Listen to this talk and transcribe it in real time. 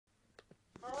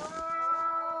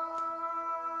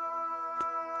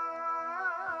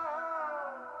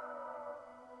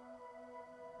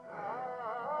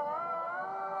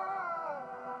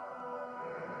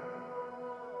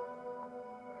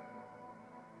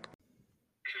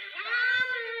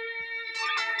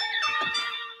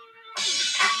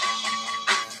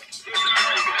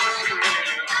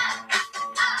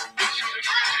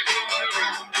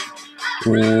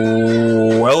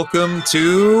Welcome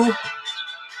to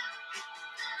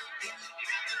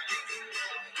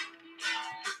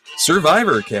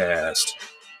Survivor Cast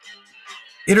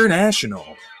International.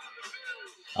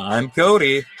 I'm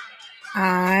Cody.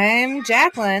 I'm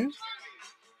Jacqueline.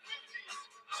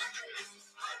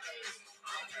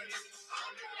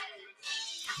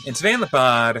 And today on the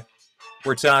pod,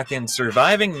 we're talking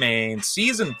Surviving Maine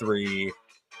Season 3,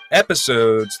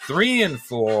 Episodes 3 and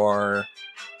 4.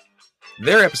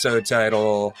 Their episode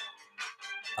title,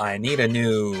 I Need a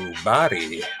New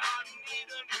Body.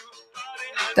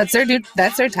 That's their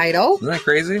title? Isn't that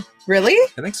crazy? Really?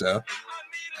 I think so.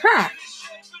 Huh.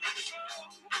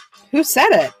 Who said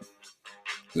it?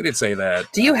 Who did say that?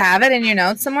 Do you have it in your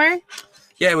notes somewhere?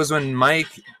 Yeah, it was when Mike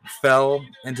fell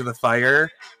into the fire.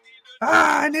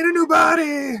 I need a new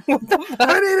body. What the fuck?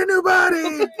 I need a new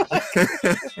body.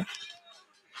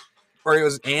 Or it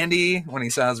was Andy when he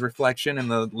saw his reflection in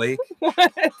the lake.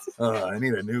 What? Oh, I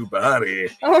need a new body.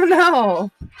 Oh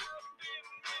no.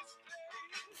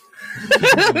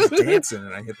 I was dancing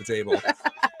and I hit the table.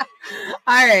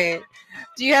 All right.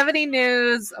 Do you have any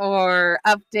news or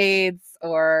updates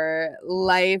or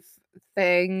life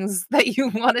things that you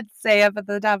want to say up at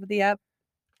the top of the app?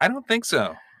 I don't think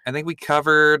so. I think we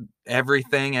covered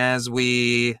everything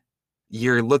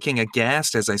You're looking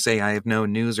aghast as I say I have no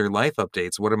news or life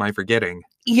updates. What am I forgetting?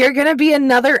 You're going to be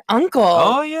another uncle.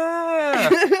 Oh, yeah.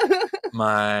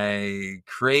 My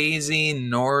crazy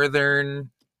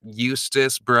northern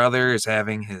Eustace brother is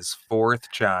having his 4th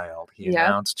child. He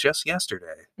announced just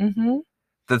yesterday. Mm-hmm.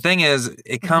 The thing is,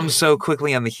 it comes so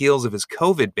quickly on the heels of his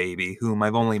COVID baby, whom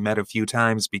I've only met a few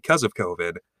times because of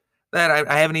COVID, that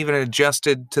I haven't even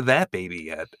adjusted to that baby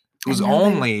yet. Who's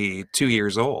only 2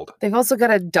 years old. They've also got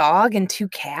a dog and 2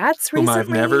 cats recently. Whom I've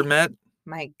never met.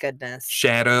 My goodness.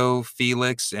 Shadow,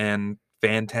 Felix, and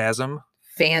Phantasm.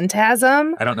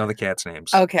 Phantasm? I don't know the cats'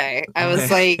 names. Okay. I was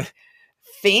like,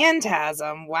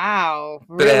 Phantasm. Wow.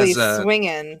 Really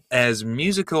swinging. As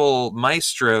musical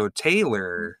maestro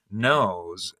Taylor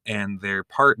knows, and their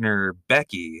partner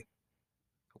Becky,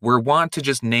 we're wont to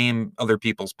just name other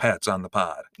people's pets on the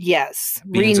pod. Yes.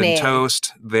 Beans Rename. and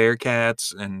Toast, their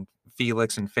cats, and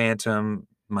Felix and Phantom,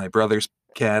 my brother's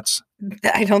cats.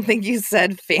 I don't think you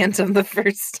said Phantom the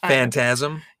first time.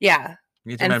 Phantasm? Yeah.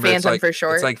 You have to and remember, Phantom for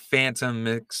short. It's like Phantom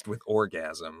mixed with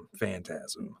orgasm.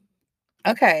 Phantasm.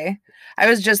 Okay. I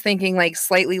was just thinking like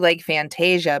slightly like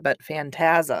Fantasia, but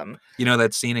Phantasm. You know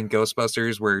that scene in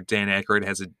Ghostbusters where Dan Aykroyd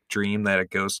has a dream that a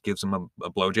ghost gives him a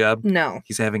blowjob? No.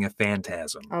 He's having a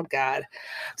phantasm. Oh, God.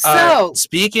 So,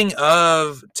 speaking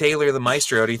of Taylor the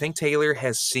Maestro, do you think Taylor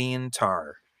has seen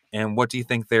Tar? And what do you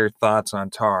think their thoughts on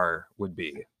Tar would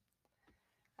be?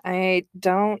 I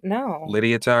don't know.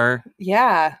 Lydia Tar?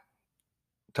 Yeah.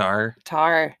 Tar?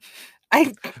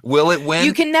 Will it win?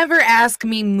 You can never ask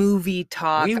me movie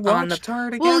talk. We watched Tar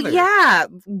together. Well, yeah,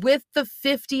 with the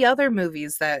 50 other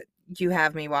movies that you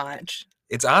have me watch.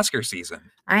 It's Oscar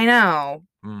season. I know.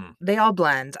 They all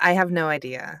blend. I have no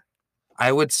idea.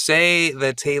 I would say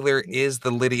that Taylor is the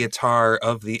Lydia Tar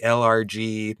of the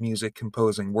LRG music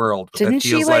composing world. But didn't that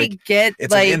feels she like get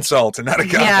it's like an insult and not a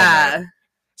compliment? Yeah.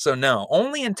 So no,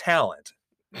 only in talent.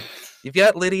 You've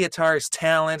got Lydia Tar's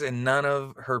talent and none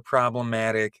of her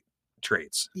problematic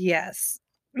traits. Yes.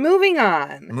 Moving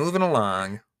on. Moving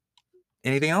along.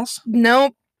 Anything else?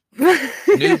 Nope.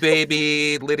 New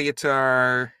baby, Lydia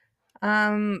Tar.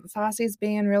 Fosse's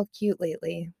being real cute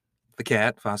lately. The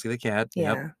cat, Fosse the cat.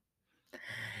 Yeah. Yep.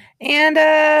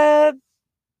 And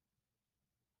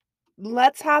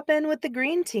let's hop in with the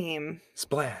green team.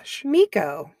 Splash.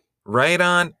 Miko. Right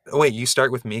on. Oh, wait, you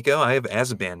start with Miko? I have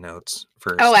Azaban notes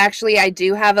first. Oh, actually, I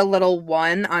do have a little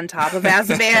 1 on top of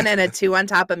Azaban and a 2 on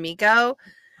top of Miko.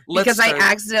 Because I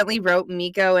accidentally wrote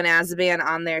Miko and Azaban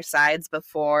on their sides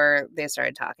before they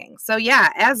started talking. So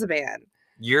yeah, Azaban.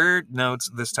 Your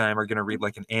notes this time are going to read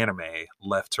like an anime,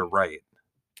 left to right.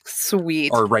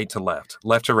 Sweet. Or right to left.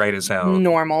 Left to right is how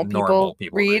normal people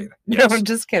read. Yes. No, I'm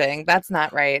just kidding. That's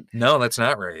not right. No, that's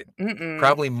not right. Mm-mm.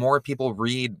 Probably more people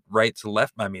read right to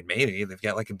left. I mean, maybe. They've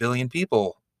got like 1 billion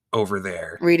people over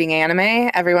there. Reading anime?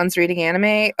 Everyone's reading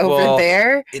anime over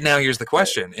there? Now here's the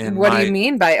question. What do you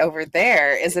mean by over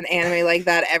there? Is an anime like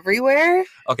that everywhere?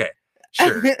 Okay,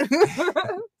 sure.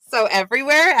 So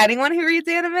everywhere? Anyone who reads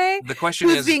anime? The question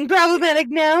Who's being problematic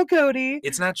now, Cody?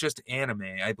 It's not just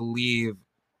anime. I believe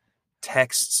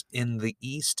texts in the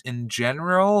East in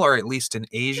general, or at least in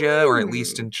Asia, or at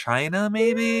least in China,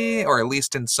 maybe, or at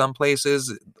least in some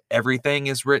places, everything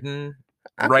is written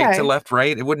right to left,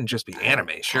 right. It wouldn't just be anime,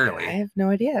 surely. I have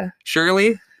no idea.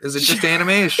 Shirley? Is it just anime?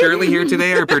 Is Shirley here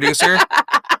today, our producer?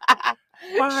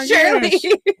 Why, Shirley.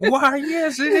 yes. Why,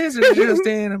 yes, it isn't just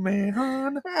anime,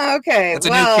 hon. Okay, That's a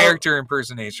new character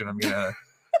impersonation.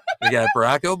 We got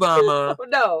Barack Obama.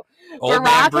 No, Old man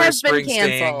Barack Bruce has been Springsteen.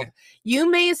 canceled.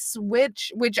 You may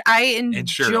switch, which I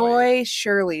enjoy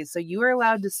Shirley. So you are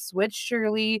allowed to switch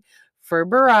Shirley for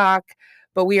Barack,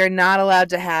 but we are not allowed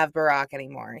to have Barack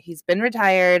anymore. He's been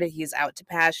retired. He's out to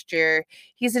pasture.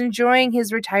 He's enjoying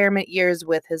his retirement years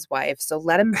with his wife. So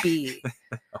let him be.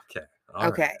 Okay.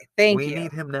 Okay. Right. Thank you. We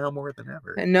need him now more than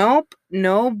ever. Nope.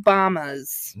 No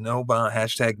Bombas.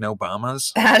 Hashtag no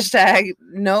Bombas. Hashtag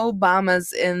no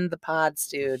Bombas in the pods,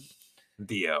 dude.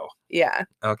 Dio. Yeah.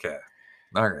 Okay.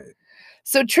 All right.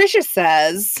 So Trisha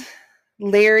says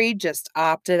Larry just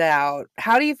opted out.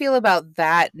 How do you feel about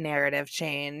that narrative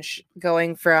change?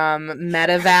 Going from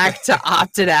medevac to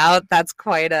opted out? That's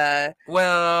quite a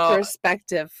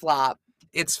perspective flop.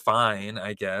 It's fine,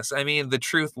 I guess. I mean, the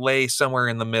truth lay somewhere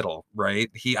in the middle, right?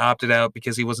 He opted out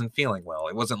because he wasn't feeling well.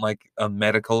 It wasn't like a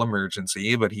medical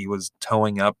emergency, but he was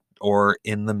towing up or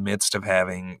in the midst of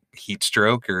having heat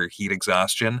stroke or heat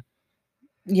exhaustion.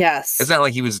 Yes. It's not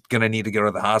like he was going to need to go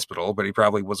to the hospital, but he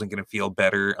probably wasn't going to feel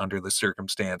better under the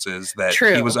circumstances that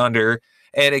he was under.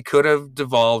 And it could have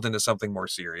devolved into something more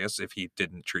serious if he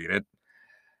didn't treat it.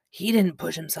 He didn't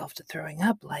push himself to throwing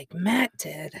up like Matt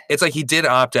did. It's like he did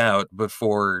opt out, but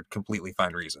for completely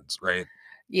fine reasons, right?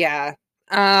 Yeah.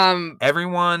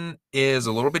 Everyone is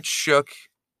a little bit shook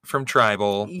from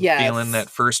Tribal, feeling that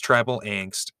first Tribal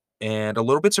angst, and a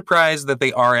little bit surprised that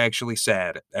they are actually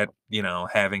sad at,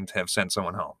 having to have sent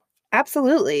someone home.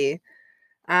 Absolutely.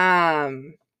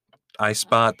 I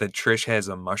spot that Trish has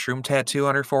a mushroom tattoo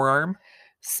on her forearm.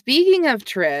 Speaking of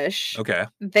Trish, okay,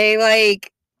 they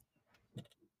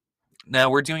Now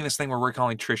we're doing this thing where we're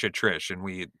calling Trisha Trish, and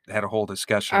we had a whole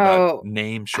discussion about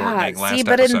name shortening last episode.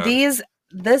 But in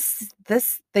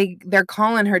they're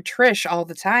calling her Trish all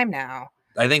the time now.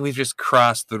 I think we've just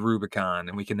crossed the Rubicon,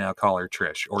 and we can now call her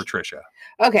Trish or Trisha.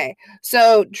 Okay,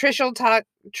 so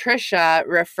Trisha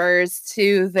refers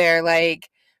to their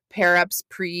pair ups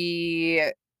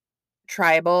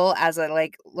Tribal as a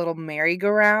little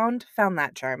merry-go-round. Found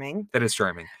that charming. That is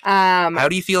charming. How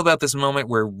do you feel about this moment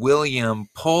where William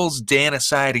pulls Dan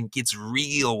aside and gets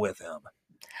real with him?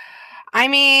 I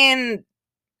mean,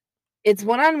 it's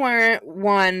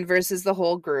one-on-one versus the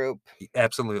whole group.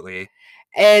 Absolutely.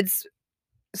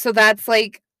 So that's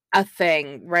a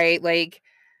thing, right?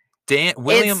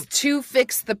 William, it's to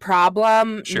fix the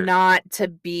problem, not to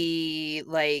be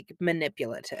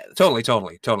manipulative. Totally.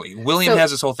 William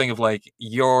has this whole thing of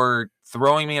you're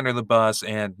throwing me under the bus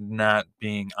and not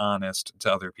being honest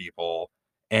to other people.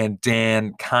 And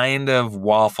Dan kind of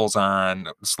waffles on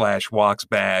 / walks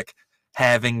back,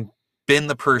 having been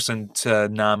the person to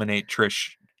nominate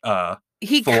Trish.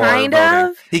 He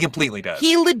completely does.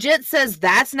 He legit says,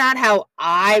 that's not how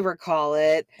I recall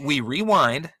it. We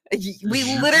rewind. We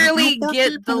literally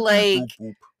get the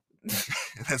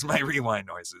That's my rewind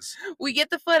noises. We get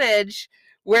the footage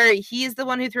where he's the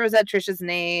one who throws out Trisha's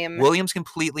name. William's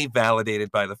completely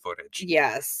validated by the footage.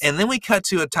 Yes. And then we cut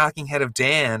to a talking head of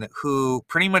Dan who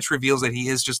pretty much reveals that he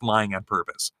is just lying on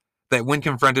purpose. That when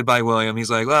confronted by William,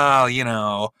 he's like,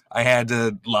 well, I had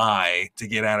to lie to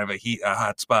get out of a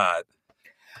hot spot.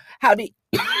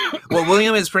 Well,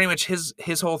 William is pretty much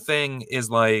his whole thing is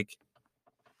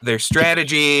there's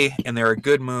strategy and there are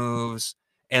good moves.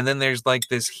 And then there's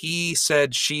this he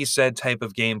said, she said type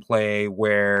of gameplay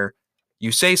where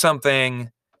you say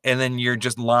something and then you're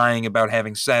just lying about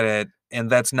having said it. And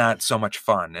that's not so much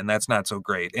fun. And that's not so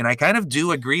great. And I kind of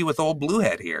do agree with old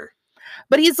Bluehead here.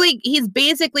 But he's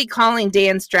basically calling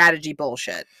Dan's strategy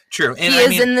bullshit. True. And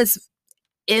he is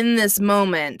in this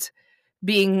moment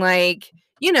being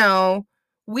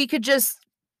we could just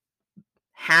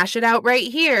hash it out right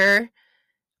here,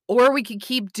 or we could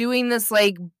keep doing this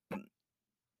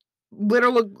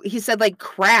literal, he said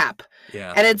crap.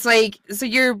 Yeah. And it's so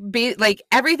you're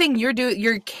everything you're doing,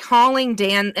 you're calling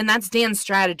Dan, and that's Dan's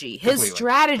strategy. His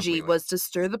strategy was to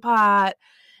stir the pot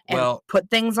and put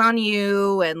things on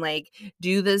you and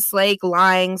do this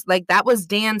lying. That was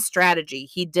Dan's strategy.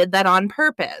 He did that on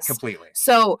purpose. Completely.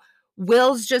 So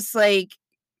Will's just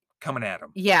coming at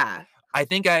him. Yeah. I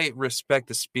think I respect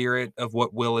the spirit of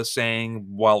what Will is saying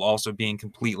while also being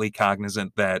completely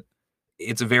cognizant that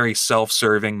it's a very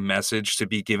self-serving message to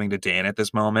be giving to Dan at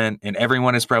this moment. And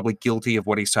everyone is probably guilty of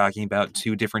what he's talking about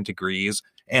to different degrees.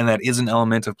 And that is an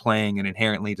element of playing an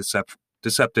inherently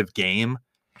deceptive game.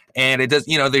 And it does,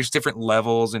 there's different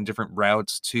levels and different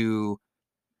routes to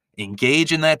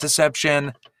engage in that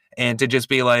deception. And to just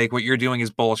be what you're doing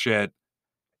is bullshit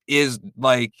is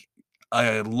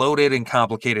a loaded and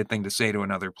complicated thing to say to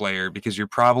another player because you're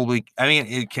probably, I mean,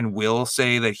 it can Will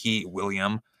say that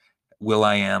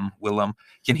Willem,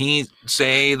 can he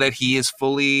say that he is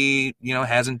fully,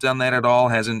 hasn't done that at all,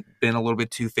 hasn't been a little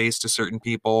bit two-faced to certain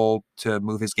people to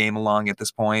move his game along at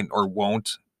this point, or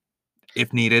won't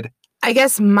if needed? I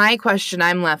guess my question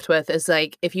I'm left with is,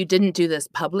 like, if you didn't do this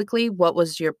publicly, what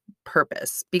was your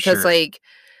purpose? Because, like,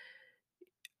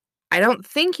 I don't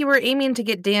think you were aiming to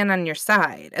get Dan on your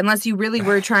side, unless you really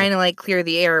were trying to, like, clear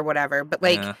the air or whatever. But,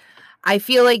 like, I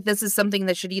feel like this is something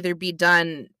that should either be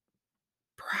done,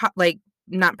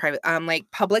 not private, like,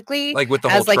 publicly, like with the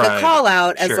as, whole like, tribe. a call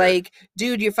out, as, like,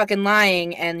 dude, you're fucking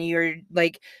lying, and you're,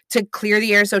 like, to clear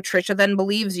the air so Trisha then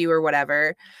believes you or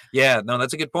whatever. Yeah, no,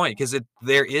 that's a good point, because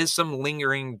there is some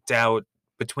lingering doubt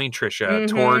between Trisha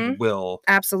toward Will.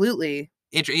 Absolutely.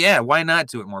 Yeah, why not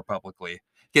do it more publicly?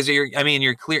 Because you're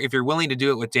clear, if you're willing to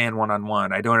do it with Dan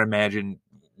one-on-one, I don't imagine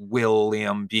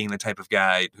William being the type of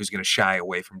guy who's going to shy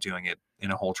away from doing it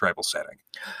in a whole tribal setting.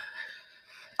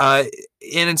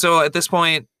 And so at this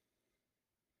point,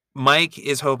 Mike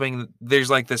is hoping there's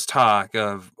like this talk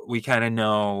of, we kind of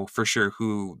know for sure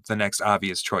who the next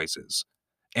obvious choice is.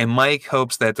 And Mike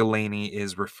hopes that Delaney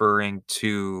is referring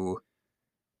to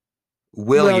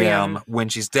William when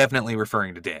she's definitely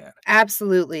referring to Dan.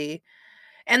 Absolutely.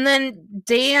 And then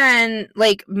Dan,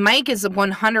 like, Mike is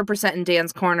 100% in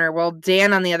Dan's corner, while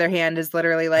Dan, on the other hand, is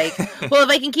literally like, well, if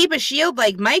I can keep a shield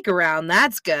like Mike around,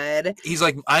 that's good. He's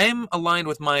like, I'm aligned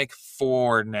with Mike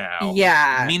for now.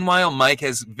 Yeah. Meanwhile, Mike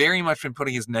has very much been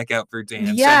putting his neck out for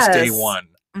Dan since day one.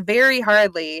 Very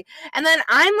hardly. And then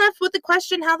I'm left with the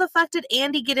question, how the fuck did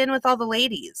Andy get in with all the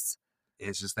ladies?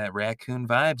 It's just that raccoon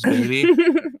vibes, baby.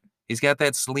 He's got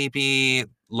that sleepy,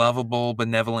 lovable,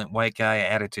 benevolent white guy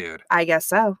attitude. I guess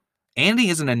so. Andy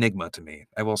is an enigma to me,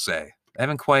 I will say. I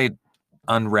haven't quite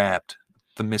unwrapped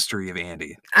the mystery of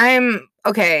Andy.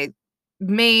 Okay,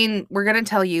 Maine, we're going to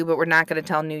tell you, but we're not going to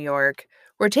tell New York.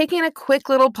 We're taking a quick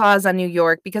little pause on New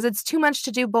York because it's too much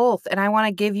to do both. And I want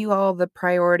to give you all the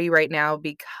priority right now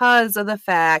because of the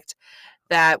fact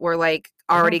that we're, like,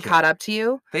 already caught up to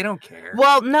you. They don't care.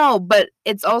 Well, no, but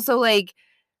it's also like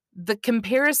the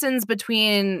comparisons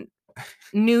between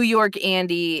New York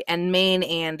Andy and Maine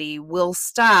Andy will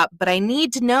stop, but I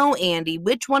need to know, Andy,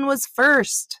 which one was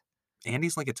first?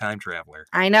 Andy's like a time traveler.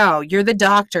 I know. You're the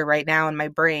doctor right now in my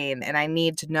brain, and I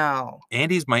need to know.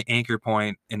 Andy's my anchor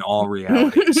point in all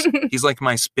realities. He's like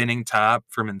my spinning top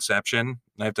from Inception.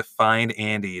 I have to find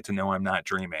Andy to know I'm not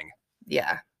dreaming.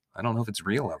 Yeah. I don't know if it's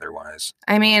real otherwise.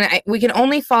 I mean, we can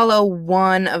only follow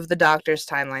one of the doctor's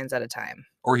timelines at a time.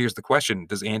 Or here's the question.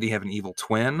 Does Andy have an evil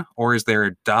twin? Or is there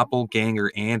a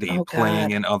doppelganger Andy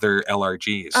playing in other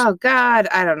LRGs? Oh, God.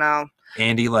 I don't know.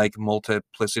 Andy, like,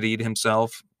 multiplicity'd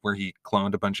himself, where he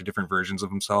cloned a bunch of different versions of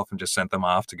himself and just sent them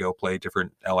off to go play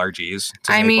different LRGs.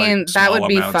 I mean, that would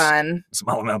be fun.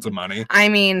 Small amounts of money. I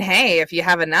mean, hey, if you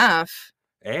have enough.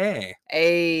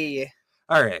 Hey.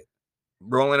 All right.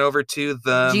 Rolling over to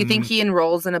the... Do you think he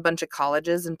enrolls in a bunch of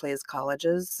colleges and plays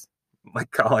colleges?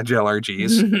 Like college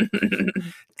LRGs?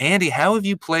 Andy, how have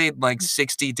you played like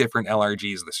 60 different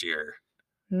LRGs this year?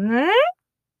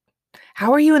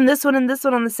 How are you in this one and this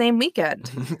one on the same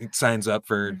weekend? He signs up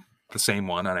for the same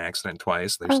one on accident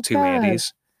twice. There's two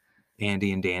Andys.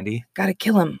 Andy and Dandy. Gotta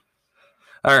kill him.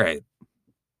 All right.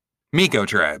 Miko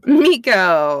tribe.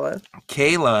 Miko.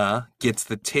 Kayla gets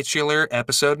the titular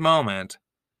episode moment.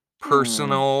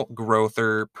 Personal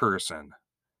growther person.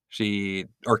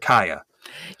 Kaya.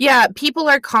 Yeah, people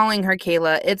are calling her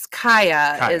Kayla. It's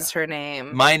Kaya is her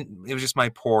name. It was just my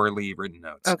poorly written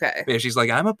notes. Okay. Yeah, she's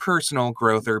like, I'm a personal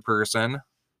growther person.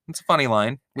 It's a funny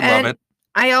line. We love it.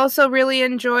 I also really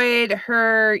enjoyed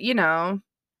her,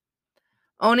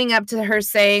 owning up to her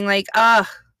saying, like,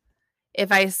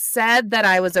 if I said that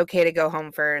I was okay to go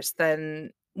home first,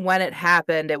 then when it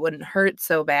happened, it wouldn't hurt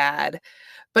so bad.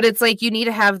 But it's like, you need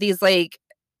to have these, like,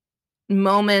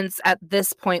 moments at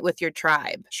this point with your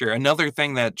tribe. Sure. Another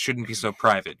thing that shouldn't be so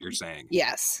private, you're saying.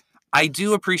 Yes. I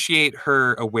do appreciate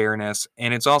her awareness,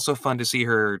 and it's also fun to see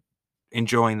her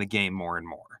enjoying the game more and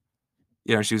more.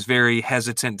 She was very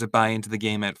hesitant to buy into the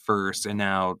game at first, and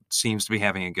now seems to be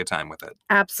having a good time with it.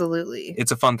 Absolutely.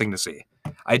 It's a fun thing to see.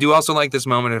 I do also like this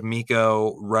moment of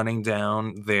Miko running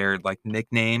down their like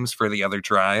nicknames for the other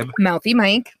tribe. Mouthy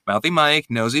Mike,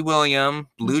 Nosy William,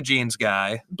 Blue Jeans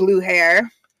guy, blue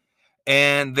hair,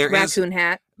 and there raccoon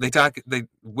hat.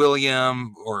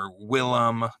 William or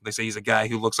Willem. They say he's a guy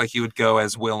who looks like he would go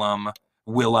as Willem.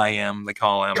 Will.I.am, they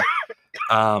call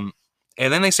him.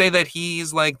 And then they say that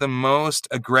he's like the most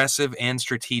aggressive and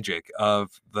strategic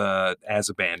of the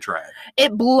Azaban tribe.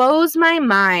 It blows my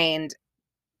mind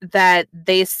that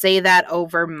they say that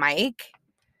over Mike.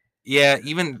 Yeah,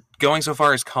 even going so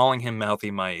far as calling him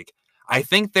Mouthy Mike. I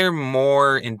think they're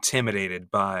more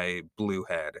intimidated by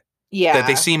Bluehead. Yeah. That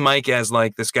they see Mike as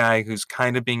like this guy who's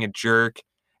kind of being a jerk.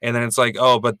 And then it's like,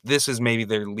 oh, but this is maybe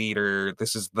their leader.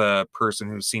 This is the person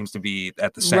who seems to be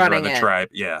at the center of the tribe.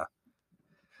 Yeah.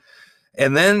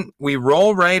 And then we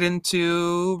roll right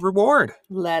into Reward.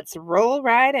 Let's roll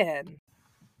right in.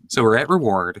 So we're at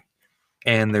Reward,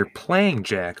 and they're playing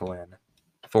Jacqueline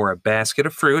for a basket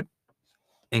of fruit,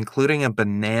 including a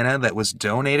banana that was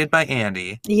donated by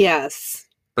Andy. Yes.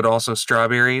 But also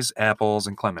strawberries, apples,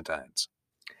 and clementines.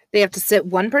 They have to sit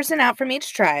one person out from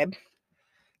each tribe.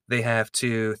 They have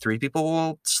to, 3 people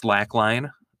will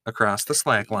slackline across the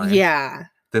slackline. Yeah.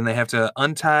 Then they have to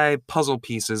untie puzzle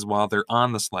pieces while they're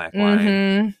on the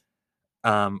slackline.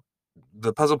 Mm-hmm.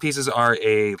 The puzzle pieces are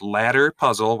a ladder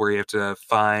puzzle where you have to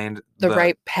find the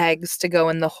right pegs to go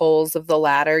in the holes of the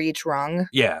ladder, each rung.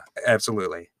 Yeah,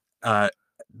 absolutely.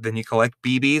 Then you collect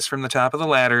BBs from the top of the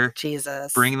ladder.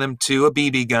 Jesus. Bring them to a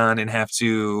BB gun and have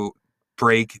to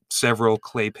break several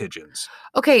clay pigeons.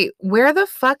 Okay, where the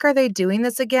fuck are they doing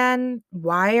this again?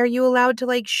 Why are you allowed to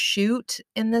like shoot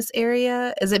in this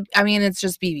area? Is it? I mean, it's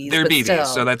just BBs. They're BBs, still.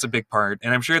 So that's a big part.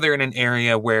 And I'm sure they're in an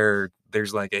area where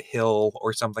there's like a hill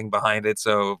or something behind it.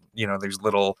 So, you know, there's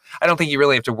little. I don't think you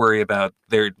really have to worry about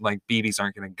their like BBs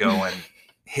aren't going to go and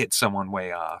hit someone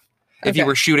way off. If you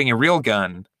were shooting a real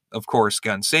gun, of course,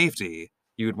 gun safety,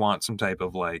 you would want some type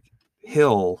of like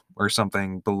hill or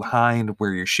something behind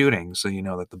where you're shooting so you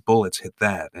know that the bullets hit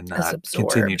that and not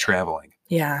continue traveling.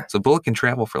 Yeah. So a bullet can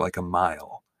travel for like a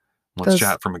mile when it's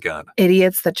shot from a gun.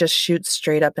 Idiots that just shoot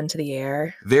straight up into the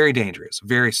air. Very dangerous.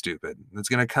 Very stupid. It's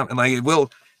going to come like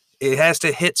it has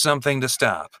to hit something to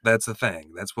stop. That's the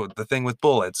thing. That's what the thing with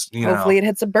bullets, Hopefully it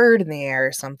hits a bird in the air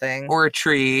or something. Or a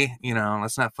tree,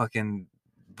 let's not fucking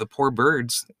the poor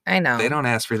birds. I know. They don't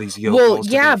ask for these yokels. Well,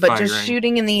 yeah, but just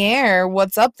shooting in the air,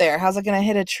 what's up there? How's it going to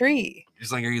hit a tree?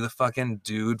 Just like, are you the fucking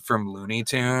dude from Looney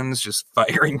Tunes just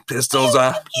firing pistols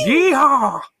off?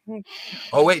 Yeehaw!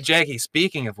 Oh, wait, Jackie,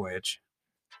 speaking of which,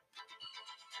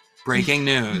 breaking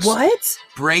news. What?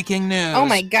 Breaking news. Oh,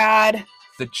 my God.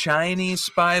 The Chinese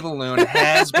spy balloon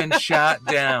has been shot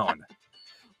down.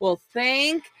 Well,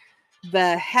 thank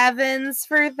the heavens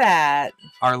for that.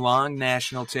 Our long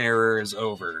national terror is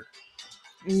over.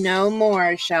 No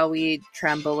more shall we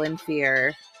tremble in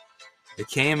fear. It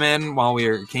came in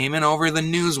over the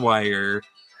newswire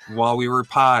while we were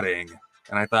potting,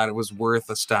 and I thought it was worth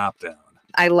a stop down.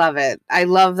 I love it. I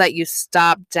love that you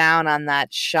stopped down on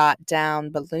that shot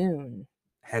down balloon.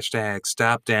 Hashtag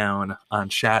stop down on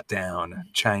shot down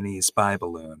Chinese spy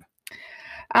balloon.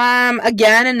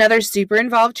 Again, another super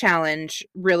involved challenge.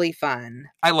 Really fun.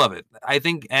 I love it. I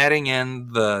think adding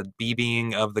in the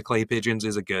BBing of the clay pigeons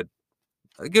is a good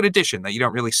addition that you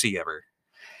don't really see ever.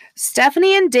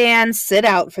 Stephanie and Dan sit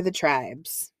out for the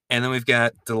tribes. And then we've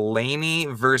got Delaney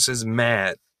versus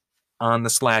Matt on the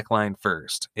slackline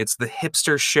first. It's the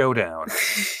hipster showdown.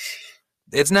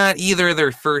 It's not either of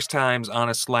their first times on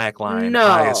a slackline, no,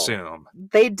 I assume.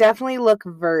 They definitely look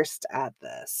versed at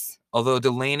this. Although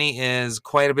Delaney is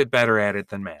quite a bit better at it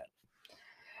than Matt.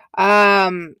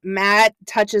 Matt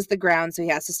touches the ground, so he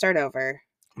has to start over.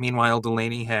 Meanwhile,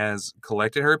 Delaney has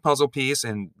collected her puzzle piece,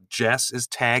 and Jess is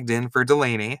tagged in for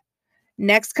Delaney.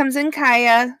 Next comes in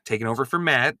Kaya. Taking over for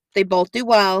Matt. They both do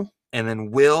well. And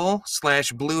then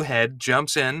Will/Bluehead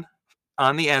jumps in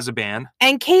on the Azaban.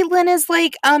 And Caitlin is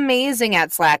like amazing at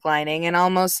slacklining and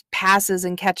almost passes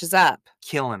and catches up.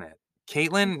 Killing it.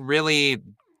 Caitlin really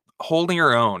holding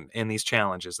her own in these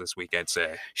challenges this week, I'd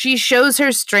say. She shows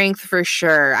her strength for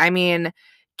sure. I mean,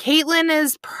 Caitlin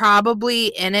is probably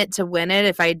in it to win it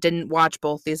if I didn't watch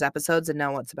both these episodes and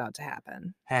know what's about to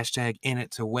happen. Hashtag in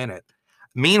it to win it.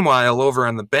 Meanwhile, over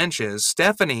on the benches,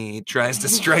 Stephanie tries to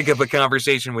strike up a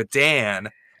conversation with Dan,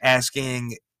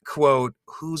 asking, quote,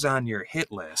 who's on your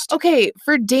hit list? Okay,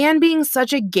 for Dan being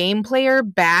such a game player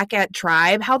back at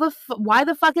Tribe, why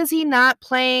the fuck is he not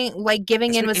playing, like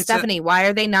giving in with Stephanie? Why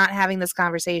are they not having this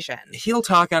conversation? He'll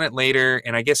talk on it later,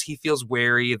 and I guess he feels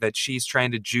wary that she's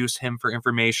trying to juice him for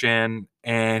information,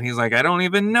 and he's like, I don't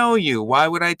even know you. Why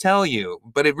would I tell you?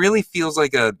 But it really feels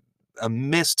like a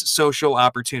missed social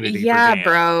opportunity for Dan. Yeah,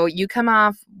 bro, you come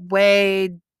off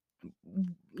way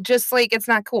just like it's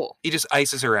not cool. He just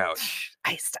ices her out.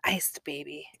 Iced,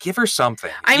 baby. Give her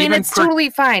something. I mean, it's totally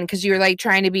fine because you're like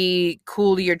trying to be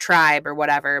cool to your tribe or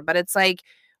whatever, but it's like,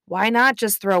 why not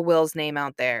just throw Will's name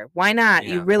out there? Why not?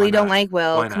 Yeah, you really don't like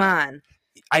Will. Come on.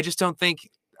 I just don't think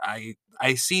I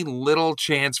see little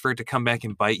chance for it to come back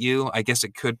and bite you. I guess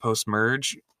it could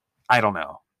post-merge. I don't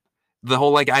know. the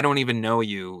whole, like, I don't even know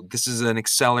you. This is an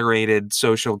accelerated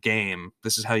social game.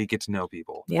 This is how you get to know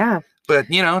people. Yeah. But,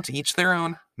 to each their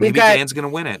own. Maybe Dan's going to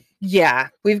win it. Yeah.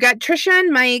 We've got Trisha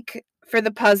and Mike for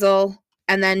the puzzle,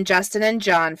 and then Justin and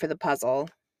John for the puzzle.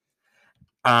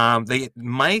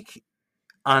 Mike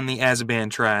on the Azaban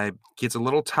tribe gets a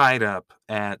little tied up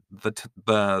at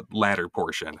the ladder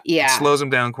portion. Yeah. It slows him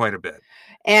down quite a bit.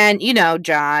 And,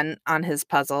 John on his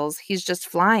puzzles, he's just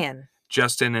flying.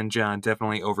 Justin and John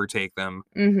definitely overtake them.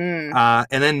 Mm-hmm.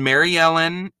 And then Mary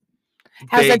Ellen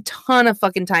has a ton of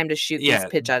fucking time to shoot these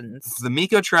pigeons. The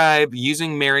Miko tribe,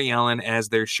 using Mary Ellen as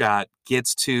their shot,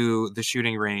 gets to the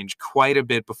shooting range quite a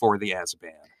bit before the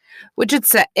Azaban. Which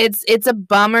it's a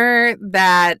bummer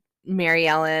that Mary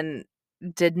Ellen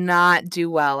did not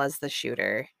do well as the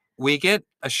shooter. We get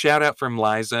a shout out from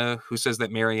Liza, who says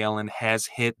that Mary Ellen has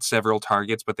hit several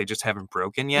targets, but they just haven't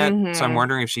broken yet. Mm-hmm. So I'm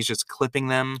wondering if she's just clipping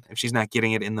them, if she's not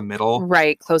getting it in the middle.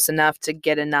 Right, close enough to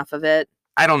get enough of it.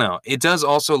 I don't know. It does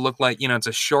also look like, it's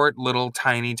a short, little,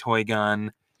 tiny toy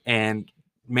gun, and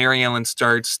Mary Ellen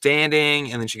starts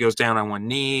standing, and then she goes down on one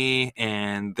knee,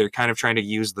 and they're kind of trying to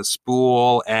use the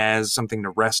spool as something to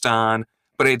rest on.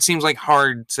 But it seems like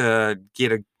hard to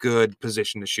get a good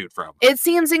position to shoot from. It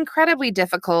seems incredibly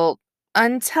difficult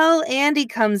until Andy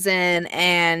comes in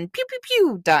and pew, pew,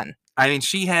 pew, done. I mean,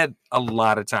 she had a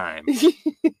lot of time.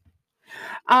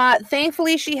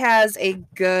 Thankfully, she has a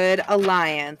good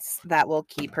alliance that will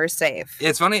keep her safe.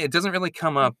 It's funny. It doesn't really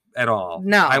come up at all.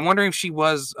 No. I'm wondering if she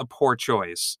was a poor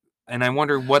choice. And I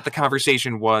wonder what the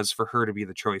conversation was for her to be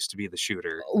the choice to be the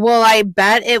shooter. Well, I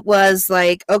bet it was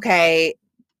like, okay,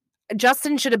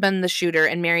 Justin should have been the shooter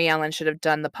and Mary Ellen should have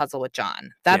done the puzzle with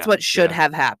John. That's what should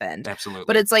have happened. Absolutely.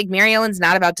 But it's like Mary Ellen's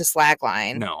not about to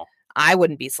slackline. No. I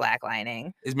wouldn't be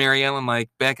slacklining. Is Mary Ellen like,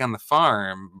 back on the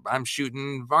farm, I'm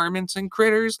shooting varmints and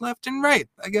critters left and right.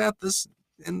 I got this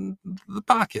in the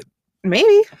pocket.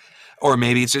 Maybe. Or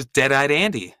maybe it's just dead-eyed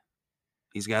Andy.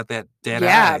 He's got that dead eye.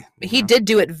 Yeah, he did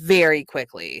do it very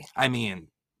quickly. I mean,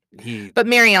 But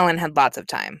Mary Ellen had lots of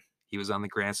time. He was on the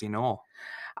grassy knoll.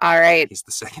 All right. He's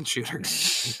the second shooter.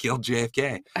 He killed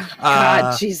JFK.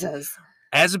 God, Jesus.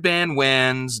 Azaban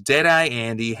wins. Deadeye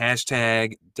Andy.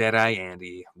 Hashtag Deadeye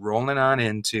Andy. Rolling on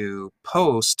into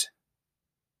post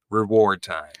reward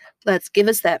time. Let's give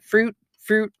us that fruit.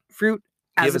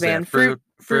 Azaban, fruit.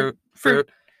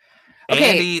 Okay.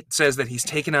 Andy says that he's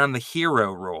taken on the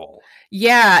hero role.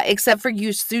 Yeah, except for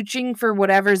you searching for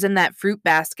whatever's in that fruit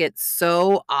basket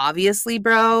so obviously,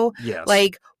 bro. Yes.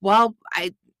 Like,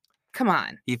 come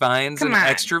on. He finds an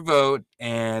extra vote,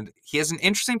 and he has an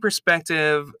interesting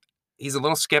perspective. He's a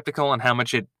little skeptical on how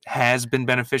much it has been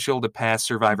beneficial to past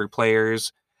Survivor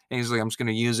players. And he's like, I'm just going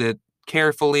to use it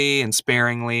carefully and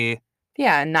sparingly.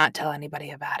 Yeah, and not tell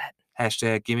anybody about it.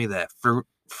 Hashtag give me that fruit.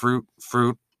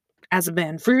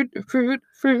 Azaban, fruit.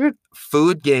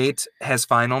 Foodgate has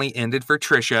finally ended for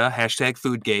Trisha. Hashtag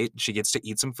Foodgate. She gets to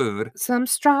eat some food. Some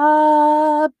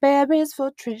strawberries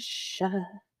for Trisha.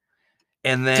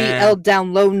 And then DL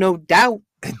down low, no doubt.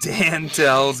 Dan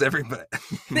tells everybody.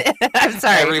 I'm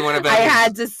sorry. Everyone about I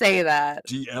had to say that.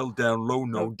 DL down low,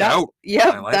 no doubt.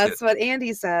 Yep, that's what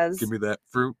Andy says. Give me that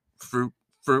fruit.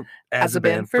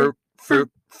 Azaban,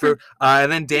 fruit.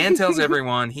 And then Dan tells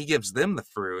everyone he gives them the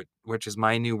fruit, which is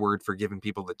my new word for giving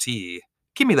people the tea.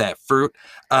 Give me that fruit.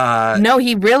 No,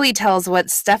 he really tells what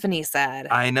Stephanie said.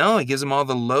 I know. He gives them all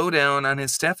the lowdown on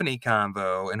his Stephanie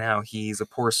convo and how he's a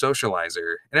poor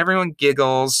socializer. And everyone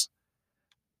giggles.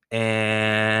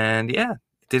 And yeah,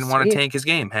 didn't want to tank his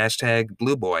game. Hashtag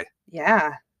blue boy.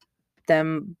 Yeah.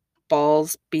 Them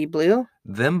balls be blue.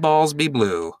 Them balls be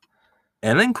blue.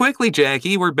 And then quickly,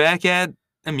 Jackie, we're back at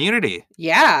immunity.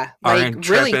 Yeah. Really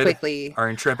quickly. Our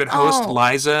intrepid host,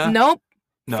 Liza. Nope.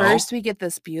 No. First, we get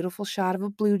this beautiful shot of a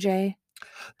blue jay.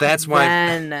 That's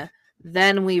why.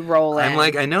 Then we roll in. I'm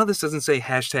like, I know this doesn't say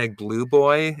hashtag blue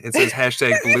boy. It says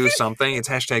hashtag blue something. It's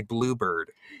hashtag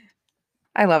bluebird.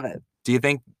 I love it. Do you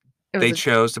think they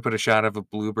chose to put a shot of a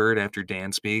bluebird after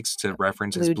Dan speaks to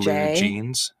reference his blue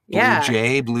jeans? Blue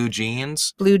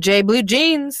jeans. Blue jay, blue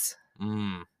jeans.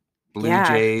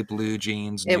 Jay, blue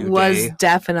jeans. It was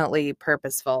definitely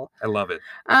purposeful. I love it.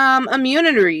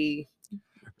 Immunity.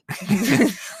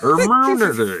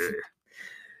 Immunity.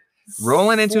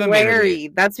 Rolling into immunity.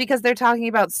 That's because they're talking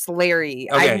about Slary.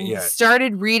 Okay, I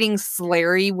started reading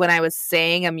Slary when I was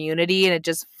saying immunity, and it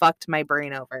just fucked my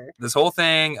brain over. This whole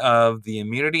thing of the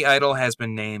immunity idol has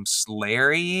been named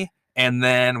Slary, and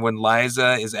then when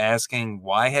Liza is asking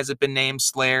why has it been named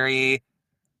Slary,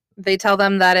 They tell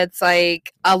them that it's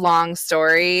like a long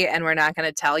story and we're not going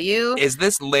to tell you. Is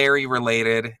this Larry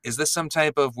related? Is this some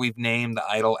type of we've named the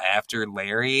idol after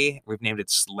Larry? We've named it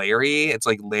Slary. It's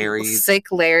like Larry.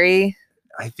 Sick Larry.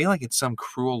 I feel like it's some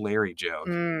cruel Larry joke.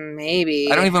 Maybe.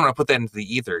 I don't even want to put that into the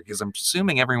ether because I'm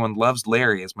assuming everyone loves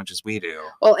Larry as much as we do.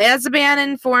 Well, Azkaban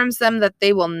informs them that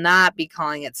they will not be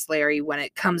calling it Slary when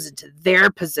it comes into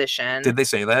their position. Did they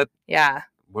say that? Yeah.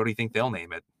 What do you think they'll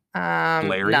name it?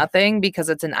 Larry? Nothing, because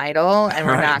it's an idol and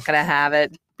we're not going to have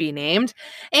it be named.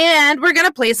 And we're going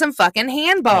to play some fucking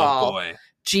handball. Oh, boy.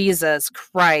 Jesus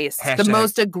Christ. Hashtag. The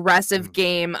most aggressive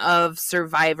game of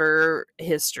Survivor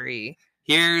history.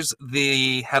 Here's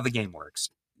how the game works.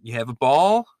 You have a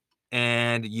ball,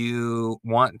 and you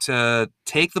want to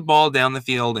take the ball down the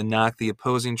field and knock the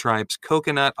opposing tribe's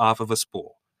coconut off of a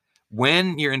spool.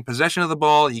 When you're in possession of the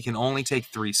ball, you can only take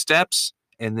 3 steps,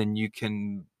 and then you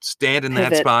can stand in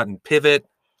that spot and pivot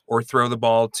or throw the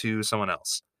ball to someone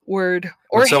else. Word.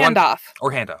 Or handoff.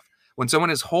 Or handoff. When someone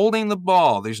is holding the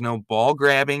ball, there's no ball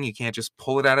grabbing. You can't just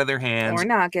pull it out of their hands. Or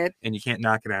knock it. And you can't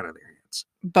knock it out of their hands.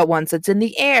 But once it's in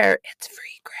the air, it's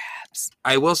free grabs.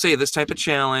 I will say this type of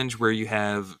challenge where you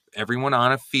have everyone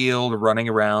on a field running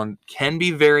around can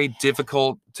be very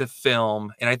difficult to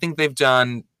film. And I think they've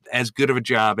done as good of a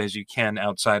job as you can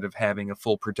outside of having a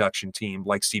full production team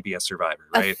like CBS Survivor,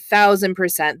 right?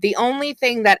 1,000%. The only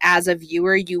thing that as a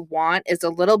viewer you want is a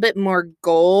little bit more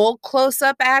goal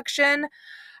close-up action.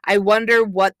 I wonder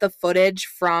what the footage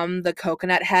from the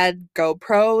Coconut Head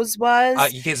GoPros was.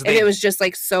 If it was just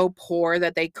like so poor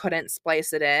that they couldn't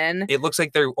splice it in. It looks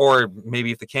like or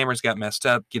maybe if the cameras got messed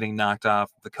up, getting knocked off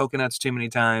the coconuts too many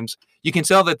times. You can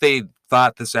tell that they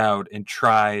thought this out and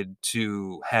tried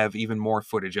to have even more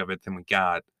footage of it than we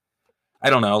got. I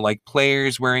don't know, like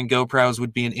players wearing GoPros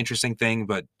would be an interesting thing,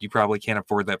 but you probably can't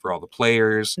afford that for all the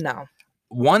players. No.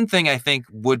 One thing I think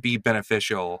would be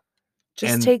beneficial.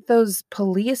 Just take those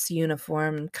police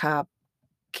uniform cop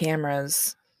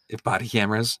cameras. Body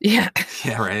cameras? Yeah.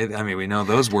 Yeah, right. I mean, we know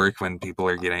those work when people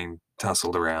are getting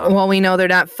tussled around. Well, we know they're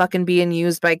not fucking being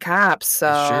used by cops,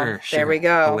 so sure. There we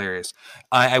go. Hilarious.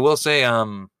 I will say,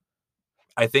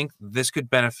 I think this could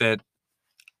benefit.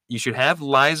 You should have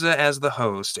Liza as the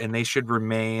host, and they should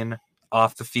remain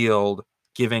off the field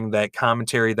giving that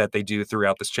commentary that they do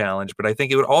throughout this challenge. But I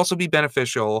think it would also be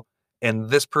beneficial, and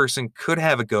this person could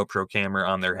have a GoPro camera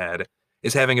on their head,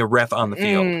 is having a ref on the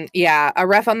field. Yeah, a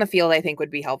ref on the field I think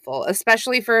would be helpful,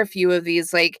 especially for a few of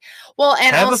these, and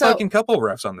have also a fucking couple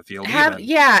refs on the field.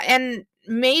 Yeah, and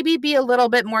maybe be a little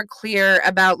bit more clear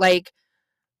about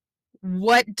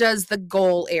what does the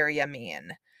goal area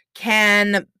mean?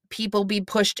 Can people be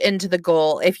pushed into the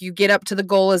goal? If you get up to the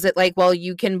goal, is it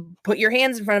you can put your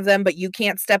hands in front of them, but you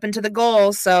can't step into the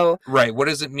goal? So right. What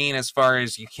does it mean as far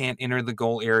as you can't enter the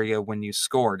goal area when you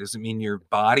score? Does it mean your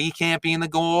body can't be in the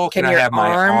goal? Can I have my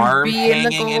arm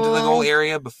hanging into the goal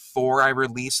area before I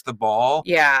release the ball?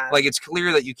 Yeah. It's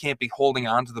clear that you can't be holding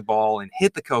onto the ball and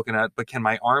hit the coconut, but can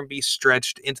my arm be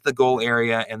stretched into the goal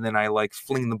area and then I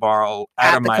fling the ball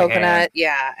out of my coconut hand?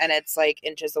 Yeah, and it's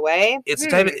inches away. It's the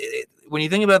type of, when you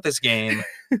think about this game,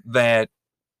 that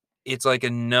it's like a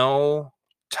no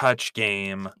touch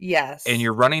game. Yes. And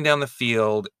you're running down the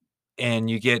field and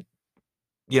you get,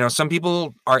 some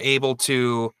people are able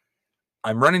to,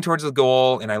 I'm running towards the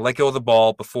goal and I let go of the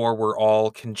ball before we're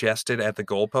all congested at the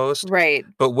goalpost. Right.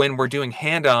 But when we're doing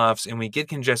handoffs and we get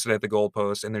congested at the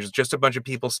goalpost and there's just a bunch of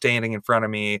people standing in front of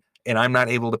me and I'm not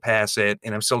able to pass it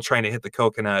and I'm still trying to hit the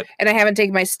coconut. And I haven't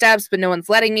taken my steps, but no one's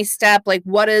letting me step.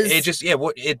 What is it just,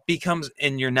 what it becomes,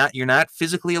 and you're not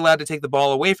physically allowed to take the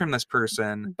ball away from this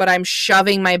person. But I'm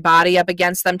shoving my body up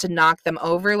against them to knock them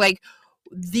over.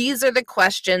 These are the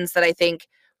questions that I think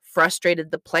frustrated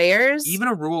the players. Even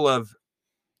a rule of,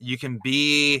 you can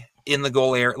be in the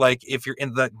goal area. If you're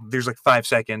in there's 5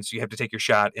 seconds, you have to take your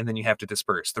shot and then you have to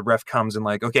disperse. The ref comes and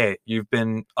okay, you've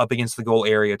been up against the goal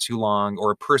area too long, or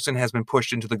a person has been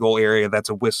pushed into the goal area. That's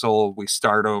a whistle. We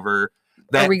start over.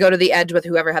 Or we go to the edge with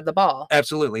whoever had the ball.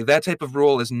 Absolutely. That type of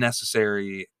rule is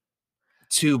necessary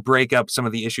to break up some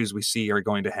of the issues we see are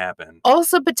going to happen.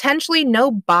 Also, potentially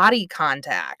no body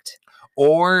contact.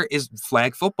 Or is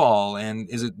flag football, and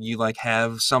is it you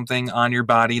have something on your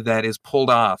body that is pulled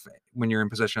off when you're in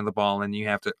possession of the ball and you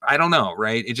have to, I don't know,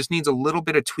 right? It just needs a little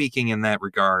bit of tweaking in that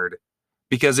regard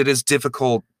because it is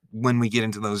difficult when we get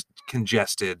into those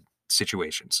congested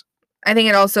situations. I think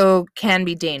it also can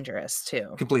be dangerous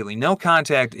too. Completely. No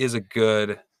contact is a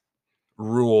good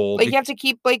rule. You have to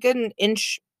keep an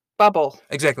inch bubble.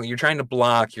 Exactly. You're trying to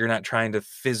block. You're not trying to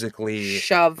physically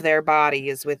shove their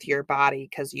bodies with your body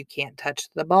because you can't touch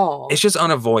the ball. It's just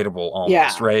unavoidable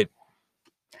almost, right?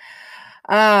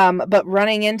 But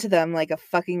running into them like a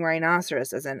fucking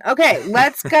rhinoceros isn't. Okay,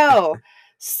 let's go.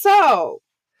 So,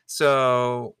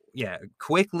 yeah,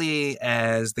 quickly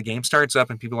as the game starts up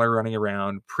and people are running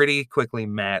around, pretty quickly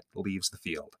Matt leaves the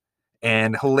field.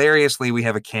 And hilariously, we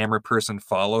have a camera person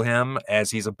follow him as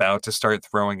he's about to start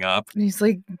throwing up. He's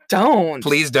like, don't.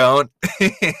 Please don't.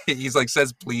 He's like,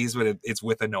 says please, but it's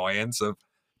with annoyance of,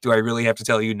 do I really have to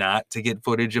tell you not to get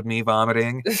footage of me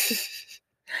vomiting?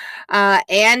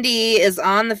 Andy is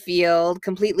on the field,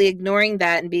 completely ignoring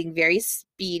that and being very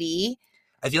speedy.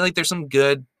 I feel like there's some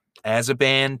good as a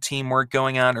band teamwork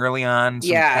going on early on,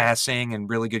 some passing and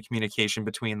really good communication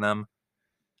between them.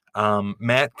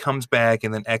 Matt comes back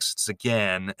and then exits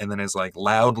again and then is like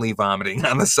loudly vomiting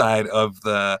on the side of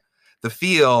the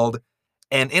field.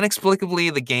 And inexplicably,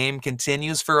 the game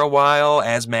continues for a while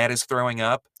as Matt is throwing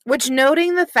up. Which,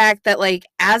 noting the fact that, like,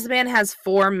 Azban has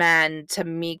 4 men to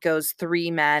Miko's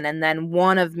 3 men, and then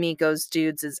one of Miko's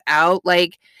dudes is out,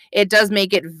 like, it does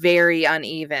make it very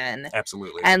uneven.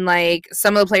 Absolutely. And, like,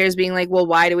 some of the players being like, well,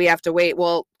 why do we have to wait?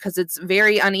 Well, because it's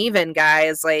very uneven,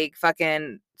 guys. Like,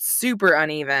 fucking super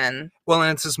uneven. Well,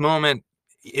 and it's this moment,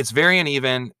 it's very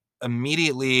uneven.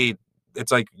 Immediately,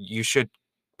 it's like you should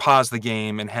pause the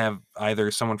game and have either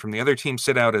someone from the other team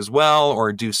sit out as well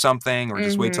or do something or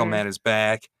just wait till Matt is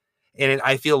back. And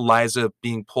I feel Liza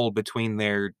being pulled between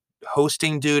their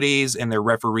hosting duties and their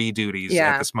referee duties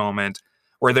at this moment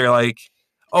where they're like,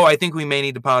 oh, I think we may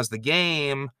need to pause the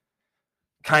game,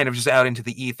 kind of just out into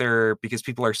the ether because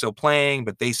people are still playing,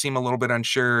 but they seem a little bit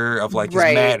unsure of like,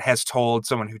 because Matt has told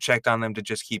someone who checked on them to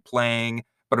just keep playing.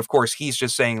 But of course, he's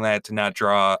just saying that to not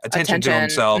draw attention to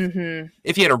himself.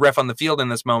 If he had a ref on the field in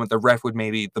this moment, the ref would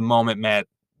maybe, the moment Matt,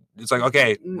 it's like,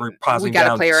 okay, we're pausing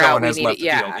down. Someone has left the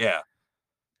field. Yeah.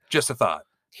 Just a thought.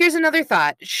 Here's another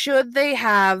thought. Should they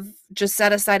have just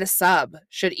set aside a sub?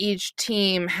 Should each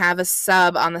team have a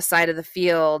sub on the side of the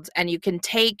field? And you can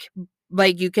take,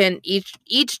 like, you can,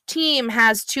 each team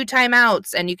has 2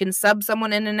 timeouts and you can sub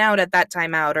someone in and out at that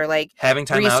timeout or like having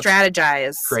timeouts.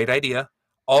 Re-strategize. Great idea.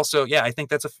 Also, yeah, I think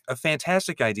that's a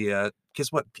fantastic idea because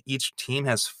each team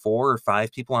has 4 or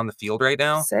 5 people on the field right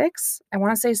now. 6? I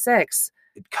want to say 6.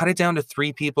 Cut it down to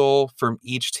 3 people from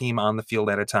each team on the field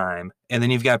at a time. And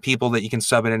then you've got people that you can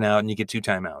sub in and out and you get 2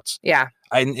 timeouts. Yeah.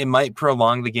 It might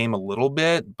prolong the game a little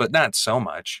bit, but not so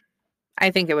much.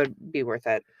 I think it would be worth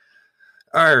it.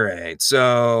 All right.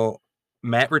 So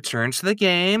Matt returns to the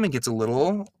game and gets a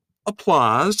little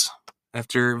applause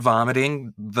after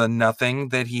vomiting the nothing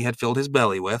that he had filled his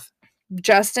belly with.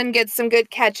 Justin gets some good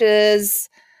catches.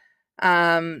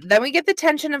 Then we get the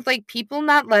tension of like people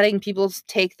not letting people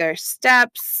take their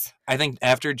steps. I think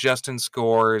after Justin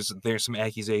scores, there's some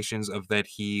accusations of that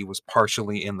he was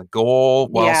partially in the goal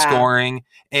while scoring.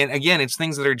 And again, it's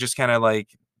things that are just kind of like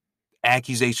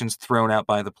accusations thrown out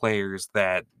by the players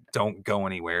that don't go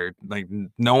anywhere. Like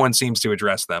no one seems to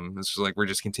address them. It's just like we're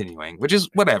just continuing, which is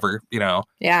whatever, you know.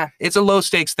 Yeah. It's a low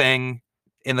stakes thing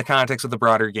in the context of the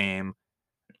broader game.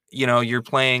 You know, you're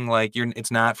playing like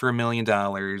it's not for $1 million.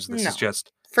 This is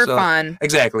just for fun.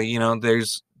 Exactly. You know,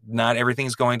 there's not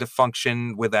everything's going to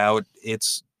function without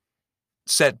its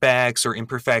setbacks or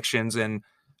imperfections. And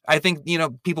I think, you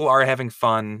know, people are having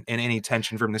fun and any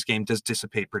tension from this game does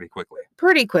dissipate pretty quickly.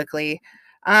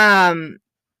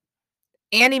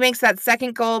 Andy makes that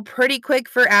second goal pretty quick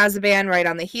for Azaban right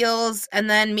on the heels. And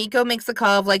then Miko makes the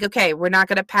call of like, okay, we're not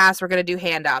going to pass. We're going to do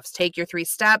handoffs. Take your 3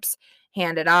 steps,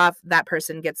 hand it off. That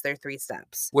person gets their 3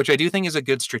 steps. Which I do think is a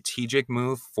good strategic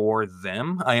move for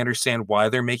them. I understand why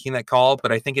they're making that call,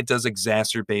 but I think it does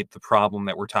exacerbate the problem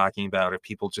that we're talking about of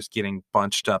people just getting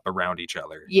bunched up around each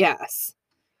other. Yes.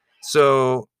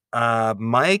 So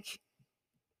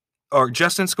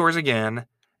Justin scores again.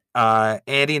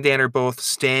 Andy and Dan are both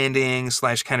standing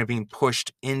 / kind of being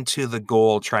pushed into the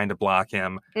goal trying to block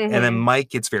him. And then Mike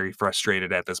gets very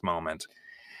frustrated at this moment.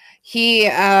 He,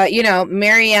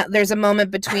 there's a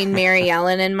moment between Mary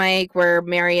Ellen and Mike where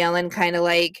Mary Ellen kind of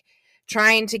like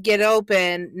trying to get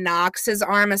open, knocks his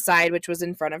arm aside, which was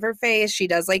in front of her face. She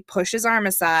does like push his arm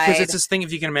aside. Because it's this thing,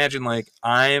 if you can imagine, like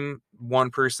I'm one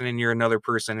person and you're another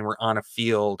person and we're on a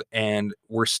field and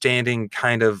we're standing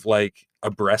kind of like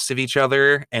abreast of each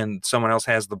other and someone else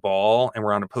has the ball and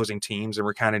we're on opposing teams and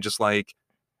we're kind of just like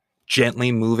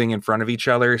gently moving in front of each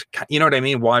other. You know what I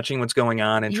mean? Watching what's going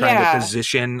on and trying to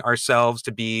position ourselves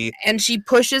to be. And she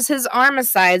pushes his arm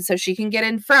aside so she can get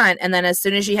in front. And then as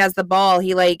soon as she has the ball,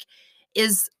 he like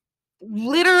is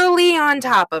literally on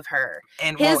top of her.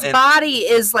 And his body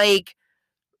is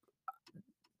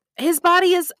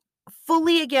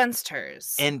fully against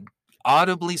hers. And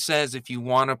audibly says, if you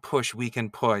want to push, we can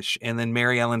push. And then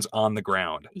Mary Ellen's on the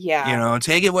ground. Yeah. You know,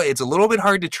 take it. It's a little bit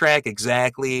hard to track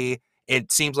exactly.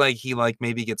 It seems like he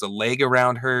maybe gets a leg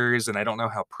around hers. And I don't know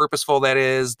how purposeful that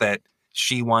is, that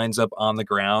she winds up on the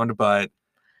ground. But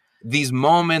these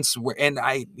moments where, and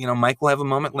Mike will have a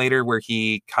moment later where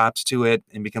he cops to it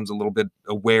and becomes a little bit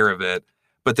aware of it.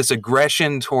 But this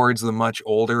aggression towards the much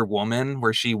older woman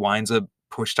where she winds up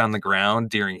pushed on the ground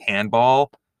during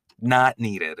handball, not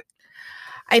needed.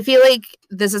 I feel like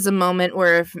this is a moment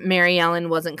where if Mary Ellen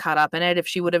wasn't caught up in it, if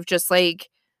she would have just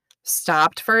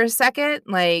stopped for a second,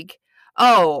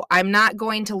 oh, I'm not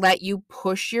going to let you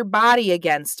push your body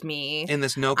against me in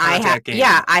this no contact game.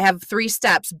 Yeah, I have 3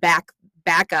 steps back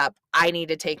up. I need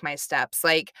to take my steps.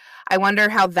 I wonder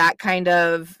how that kind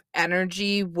of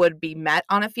energy would be met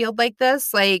on a field like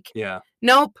this. Yeah.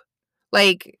 Nope.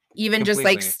 Even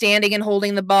completely. Just standing and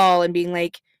holding the ball and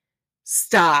being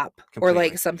stop,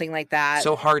 completely. Or something like that.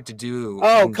 So hard to do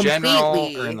in completely.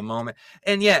 General or in the moment.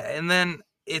 And then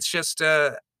it's just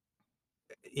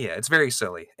it's very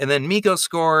silly. And then Miko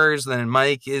scores, then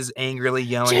Mike is angrily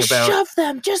yelling just shove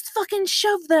them, just fucking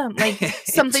shove them.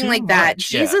 Something like that.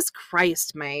 Jesus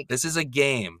Christ, Mike. This is a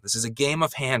game. This is a game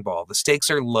of handball. The stakes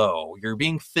are low. You're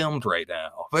being filmed right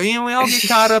now. But we all get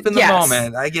caught up in the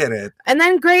moment. I get it. And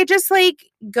then Gray just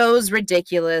goes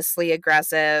ridiculously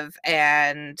aggressive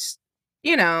and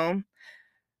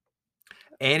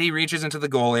Andy reaches into the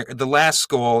goal. The last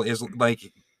goal is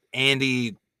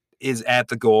Andy is at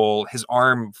the goal. His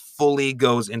arm fully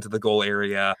goes into the goal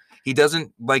area. He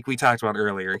doesn't, like we talked about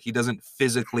earlier, he doesn't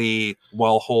physically,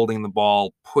 while holding the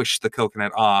ball, push the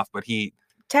coconut off, but he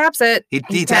taps it.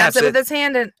 He taps it with his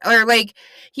hand, it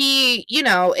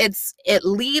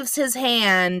leaves his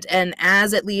hand, and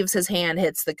as it leaves his hand,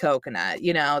 hits the coconut.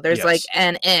 There's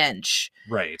an inch.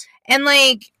 Right. And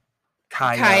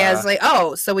Kaya's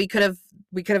oh, so we could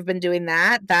have been doing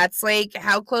that. That's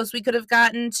how close we could have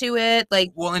gotten to it.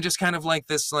 Well, and just kind of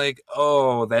this,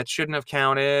 oh, that shouldn't have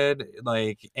counted.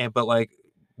 But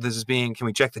this is being, can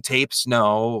we check the tapes?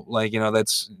 No.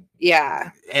 That's.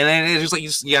 Yeah. And then it's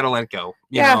just you gotta let it go.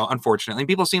 You know, unfortunately.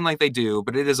 People seem like they do,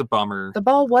 but it is a bummer. The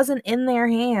ball wasn't in their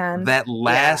hand. That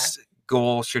last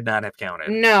goal should not have counted.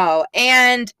 No,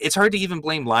 and it's hard to even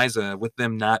blame Liza with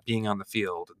them not being on the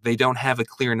field. They don't have a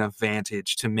clear enough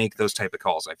vantage to make those type of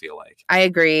calls, I feel like. I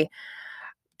agree.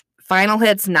 Final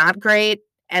hit's not great,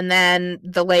 and then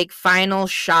the final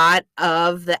shot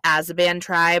of the Azaban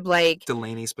tribe,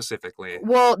 Delaney specifically.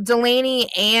 Well, Delaney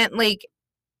and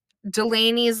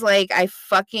Delaney's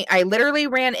I literally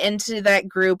ran into that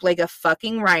group like a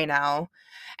fucking rhino.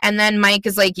 And then Mike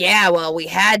is yeah, well, we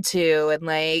had to,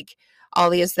 and all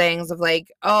these things of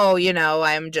oh,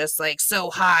 I'm just so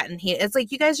hot, and it's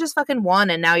you guys just fucking won,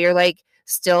 and now you're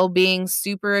still being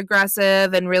super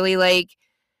aggressive and really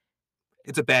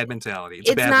it's a bad mentality.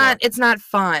 It's not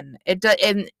fun.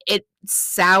 And it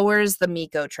sours the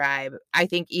Miko tribe, I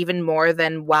think, even more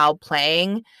than while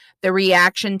playing. The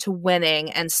reaction to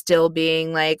winning and still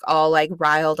being all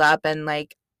riled up and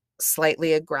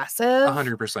slightly aggressive.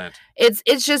 100%.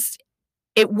 It's just,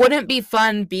 it wouldn't be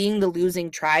fun being the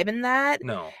losing tribe in that.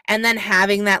 No. And then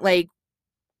having that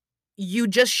you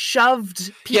just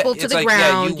shoved people to the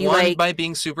ground. You won by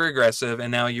being super aggressive,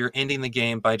 and now you're ending the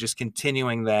game by just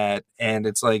continuing that. And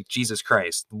it's Jesus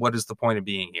Christ, what is the point of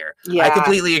being here? Yeah. I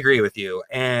completely agree with you.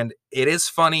 And it is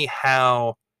funny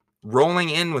how rolling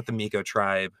in with the Miko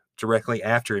tribe directly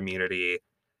after immunity,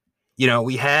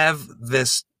 we have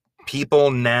this,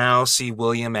 people now see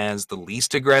William as the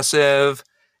least aggressive,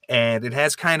 and it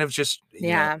has kind of just,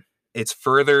 it's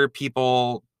further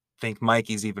people think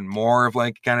Mikey's even more of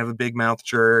kind of a big mouth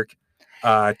jerk.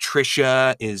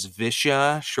 Trisha is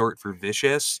Visha, short for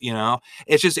vicious.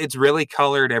 It's really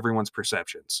colored everyone's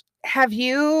perceptions.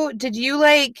 Did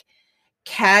you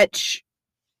catch?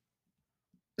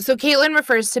 So Caitlin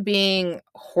refers to being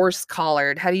horse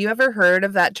collared. Have you ever heard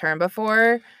of that term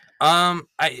before? I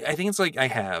think it's I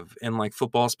have in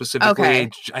football specifically.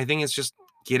 Okay. I think it's just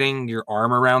getting your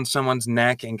arm around someone's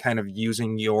neck and kind of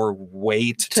using your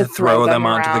weight to throw them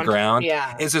onto the ground.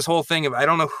 Yeah. It's this whole thing of, I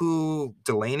don't know who,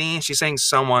 Delaney, she's saying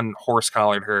someone horse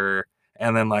collared her,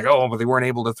 and then oh, but they weren't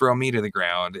able to throw me to the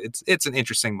ground. It's an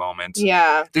interesting moment.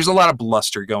 Yeah. There's a lot of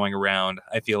bluster going around,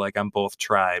 I feel on both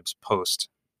tribes post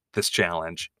this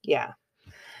challenge. Yeah.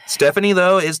 Stephanie,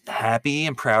 though, is happy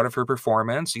and proud of her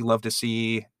performance. You love to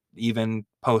see, even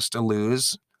post a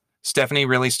lose, Stephanie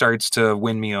really starts to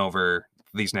win me over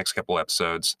these next couple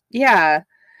episodes. Yeah.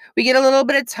 We get a little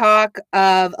bit of talk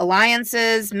of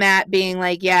alliances, Matt being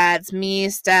yeah, it's me,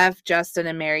 Steph, Justin,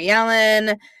 and Mary Ellen.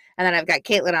 And then I've got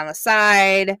Caitlin on the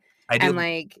side. I do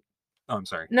Oh, I'm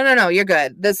sorry. No, you're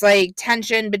good. This, like,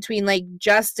 tension between, like,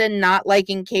 Justin not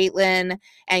liking Caitlyn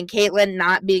and Caitlyn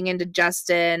not being into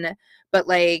Justin, but,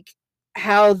 like,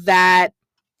 how that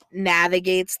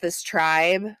navigates this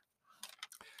tribe.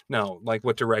 No, like,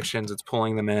 what directions it's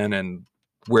pulling them in and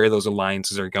where those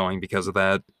alliances are going because of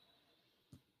that.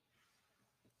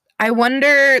 I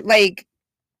wonder, like,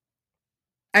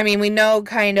 I mean, we know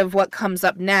kind of what comes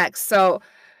up next, so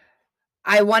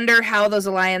I wonder how those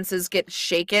alliances get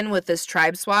shaken with this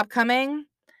tribe swap coming.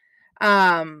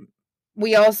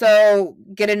 We also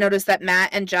get a notice that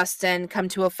Matt and Justin come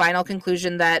to a final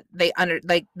conclusion that they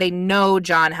know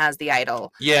John has the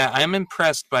idol. Yeah, I'm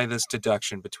impressed by this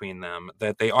deduction between them,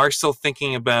 that they are still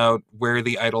thinking about where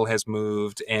the idol has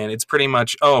moved, and it's pretty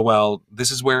much, oh, well,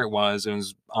 this is where it was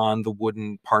on the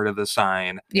wooden part of the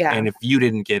sign. Yeah. And if you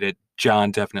didn't get it,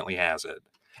 John definitely has it.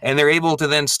 And they're able to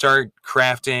then start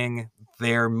crafting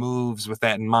their moves with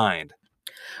that in mind.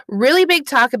 Really big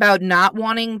talk about not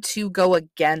wanting to go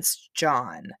against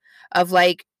John, of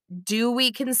like, do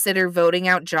we consider voting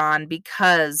out John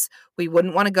because we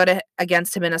wouldn't want to go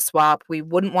against him in a swap? We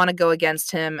wouldn't want to go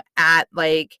against him at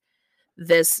like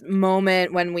this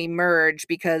moment when we merge,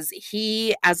 because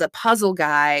he, as a puzzle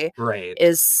guy, right,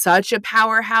 is such a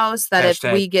powerhouse that if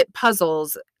we get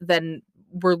puzzles, then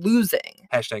we're losing.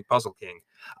 Hashtag Puzzle King.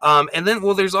 And then,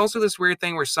 well, there's also this weird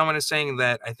thing where someone is saying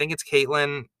that, I think it's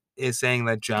Caitlyn, is saying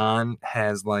that John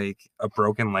has like a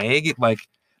broken leg, like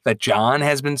that John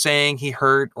has been saying he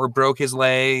hurt or broke his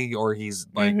leg, or he's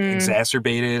like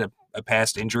exacerbated a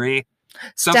past injury.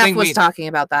 Steph was talking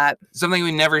about that. Something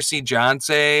we never see John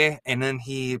say, and then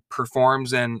he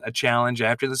performs in a challenge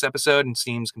after this episode and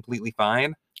seems completely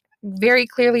fine. Very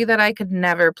clearly that I could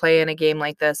never play in a game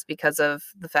like this because of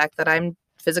the fact that I'm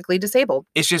physically disabled.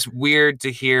 It's just weird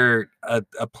to hear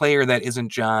a player that isn't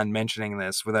John mentioning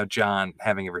this without John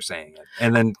having ever saying it.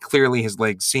 And then clearly his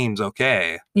leg seems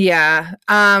okay. Yeah.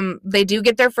 They do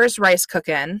get their first rice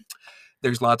cook-in.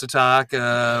 There's lots of talk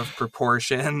of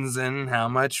proportions and how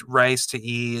much rice to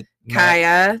eat.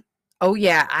 Kaya. Oh,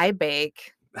 yeah, I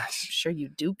bake. I'm sure you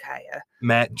do, Kaya.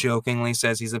 Matt jokingly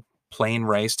says he's a plain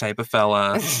rice type of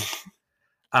fella.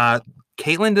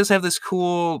 Caitlyn does have this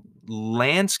cool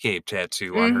landscape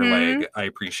tattoo on her leg. I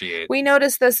appreciate. We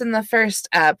noticed this in the first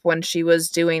ep when she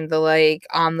was doing the like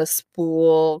on the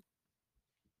spool.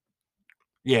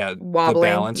 Yeah, wobbling.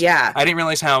 The balance. Yeah, I didn't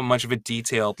realize how much of a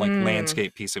detailed like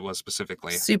landscape piece it was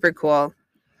specifically. Super cool.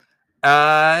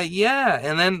 Yeah,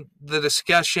 and then the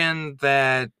discussion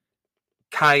that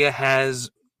Kaya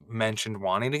has mentioned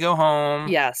wanting to go home.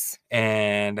 Yes.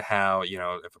 And how,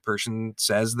 if a person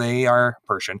says if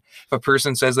a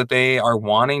person says that they are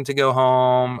wanting to go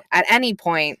home at any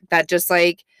point, that just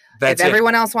like, if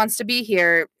everyone else wants to be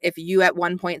here, if you at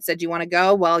one point said you want to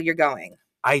go, well, you're going.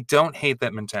 I don't hate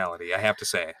that mentality, I have to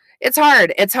say. It's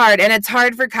hard. And it's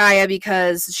hard for Kaya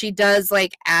because she does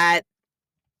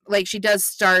she does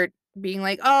start being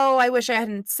like, oh, I wish I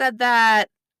hadn't said that.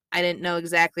 I didn't know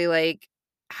exactly like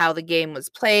how the game was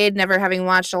played, never having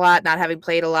watched a lot, not having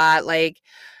played a lot, like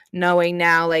knowing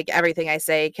now like everything I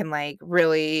say can like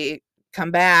really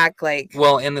come back. Like,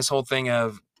 well, and this whole thing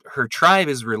of her tribe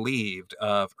is relieved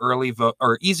of early vote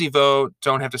or easy vote,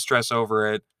 don't have to stress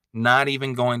over it, not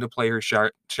even going to play her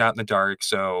shot in the dark,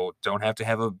 so don't have to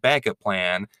have a backup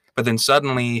plan. But then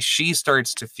suddenly she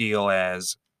starts to feel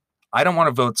as, I don't want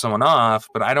to vote someone off,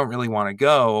 but I don't really want to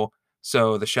go,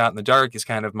 so the shot in the dark is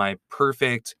kind of my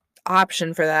perfect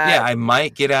option for that. Yeah, I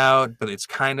might get out, but it's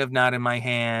kind of not in my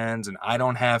hands, and I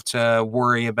don't have to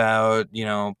worry about,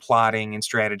 plotting and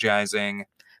strategizing.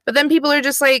 But then people are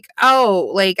just like, oh,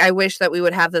 like, I wish that we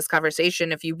would have this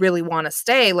conversation. If you really want to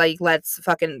stay, like, let's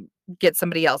fucking get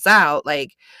somebody else out.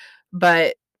 Like,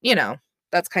 but,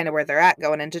 that's kind of where they're at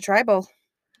going into tribal.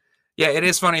 Yeah, it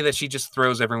is funny that she just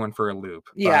throws everyone for a loop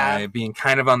by being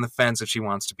kind of on the fence if she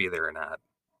wants to be there or not.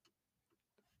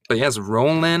 But yes,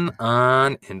 rolling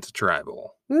on into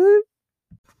tribal.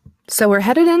 So we're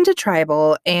headed into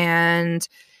tribal, and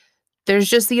there's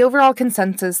just the overall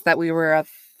consensus that we were a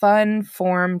fun,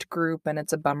 formed group, and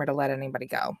it's a bummer to let anybody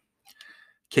go.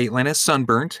 Caitlyn is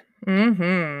sunburnt.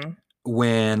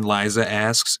 When Liza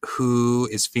asks who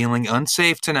is feeling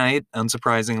unsafe tonight,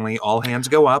 unsurprisingly, all hands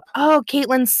go up. Oh,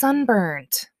 Caitlyn's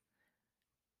sunburnt.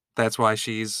 That's why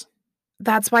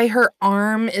her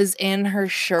arm is in her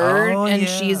shirt, and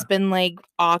she's been like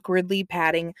awkwardly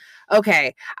patting.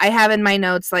 Okay, I have in my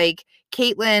notes like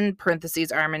Caitlyn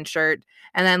parentheses arm and shirt,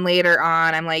 and then later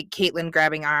on I'm like Caitlyn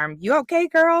grabbing arm. You okay,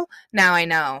 girl? Now I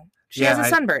know. She has a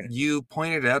sunburn. You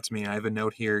pointed it out to me. I have a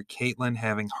note here. Caitlyn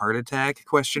having heart attack, ?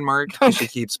 Because she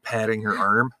keeps patting her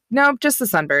arm. Nope, just the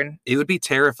sunburn. It would be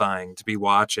terrifying to be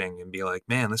watching and be like,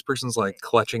 man, this person's like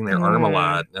clutching their arm a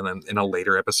lot. And then in a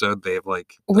later episode, they have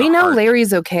like... We know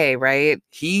Larry's okay, right?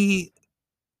 He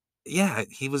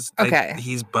was... Okay.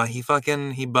 He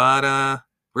bought...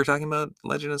 we're talking about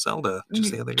Legend of Zelda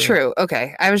just the other day. True.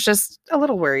 Okay. I was just a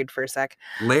little worried for a sec.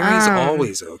 Larry's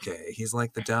always okay. He's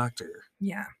like the doctor.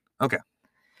 Yeah. Okay.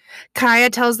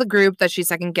 Kaya tells the group that she's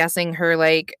second guessing her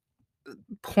like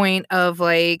point of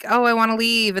like, oh, I want to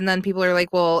leave. And then people are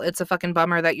like, well, it's a fucking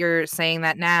bummer that you're saying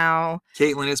that now.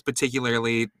 Caitlyn is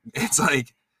particularly, it's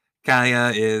like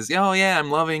Kaya is, oh yeah, I'm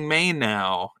loving Maine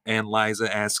now. And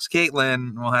Liza asks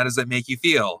Caitlyn, well, how does that make you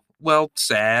feel? Well,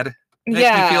 sad. Makes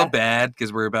me feel bad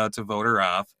because we're about to vote her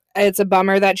off. It's a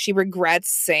bummer that she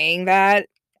regrets saying that.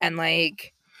 And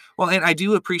like... Well, and I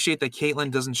do appreciate that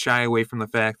Caitlyn doesn't shy away from the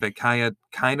fact that Kaya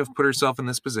kind of put herself in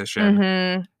this position.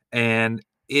 Mm-hmm. And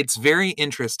it's very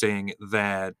interesting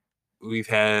that we've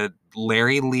had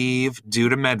Larry leave due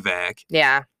to medvac.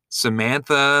 Yeah.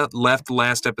 Samantha left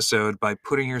last episode by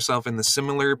putting herself in the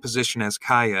similar position as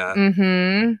Kaya.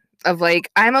 Mm-hmm. Of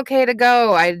like, I'm okay to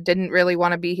go. I didn't really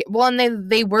want to be here. Well, and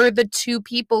they were the two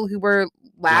people who were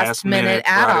last minute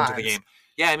add-ons. Into the game.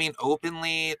 Yeah, I mean,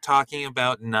 openly talking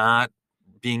about not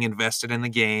being invested in the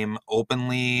game,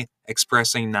 openly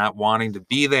expressing not wanting to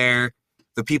be there.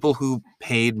 The people who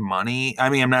paid money, I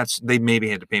mean, they maybe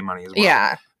had to pay money as well.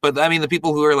 Yeah. But I mean, the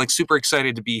people who are like super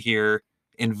excited to be here,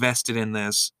 invested in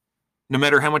this, no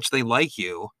matter how much they like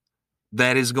you,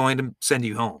 that is going to send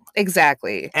you home.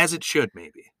 Exactly. As it should,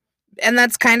 maybe. And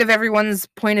that's kind of everyone's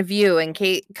point of view. And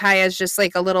Kaya's just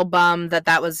like a little bum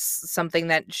that was something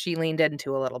that she leaned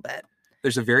into a little bit.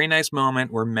 There's a very nice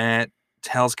moment where Matt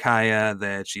tells Kaya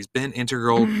that she's been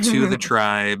integral to the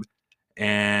tribe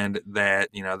and that,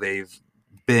 you know, they've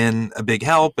been a big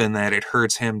help and that it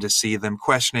hurts him to see them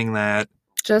questioning that.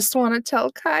 Just want to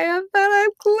tell Kaya that I'm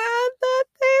glad that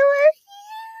they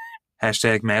were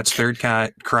here. # Matt's third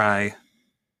cry.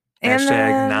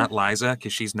 Hashtag not Liza,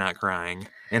 because she's not crying.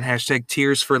 And hashtag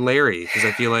tears for Larry, because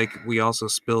I feel like we also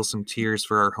spill some tears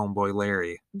for our homeboy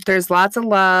Larry. There's lots of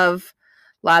love.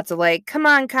 Lots of like, come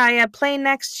on, Kaya, play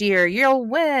next year. You'll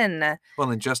win. Well,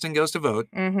 then Justin goes to vote.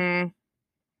 Mm-hmm.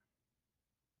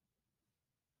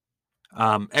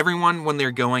 Everyone, when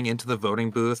they're going into the voting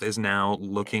booth, is now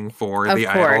looking for the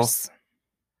idol. Of course.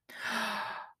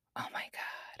 Oh, my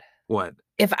God. What?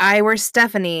 If I were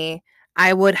Stephanie,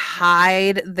 I would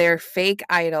hide their fake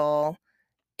idol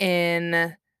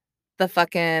in the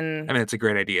fucking... I mean, it's a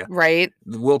great idea. Right?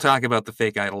 We'll talk about the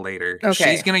fake idol later.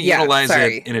 Okay. She's going to utilize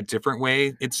it in a different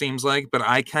way, it seems like, but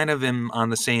I kind of am on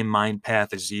the same mind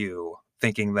path as you,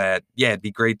 thinking that, yeah, it'd be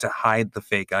great to hide the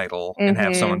fake idol and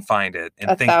have someone find it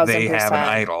and think they have an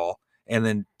idol and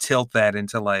then tilt that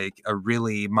into like a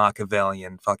really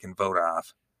Machiavellian fucking vote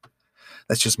off.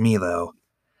 That's just me, though.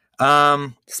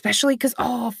 Especially because,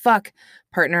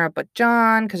 partner up with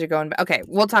John because you're going back. Okay,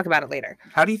 we'll talk about it later.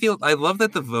 How do you feel? I love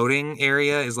that the voting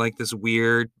area is like this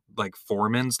weird, like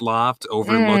foreman's loft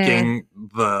overlooking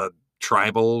the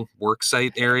tribal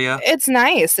worksite area. It's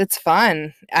nice. It's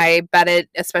fun. I bet it,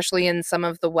 especially in some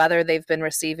of the weather they've been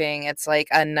receiving, it's like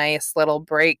a nice little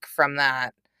break from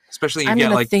that. Especially I'm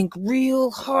gonna think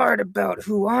real hard about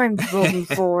who I'm voting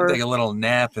for. Take a little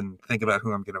nap and think about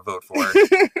who I'm going to vote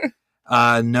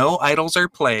for. No idols are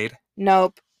played.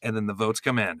 Nope. And then the votes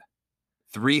come in.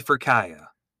 3 for Kaya.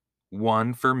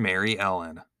 1 for Mary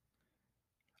Ellen.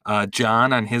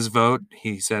 John, on his vote,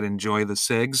 he said, enjoy the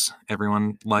cigs.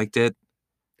 Everyone liked it.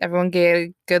 Everyone gave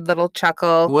a good little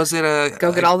chuckle. Was it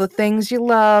go get all the things you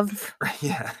love?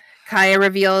 Yeah. Kaya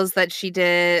reveals that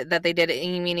they did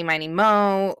eeny, meeny, miny,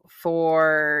 mo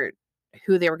for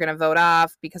who they were going to vote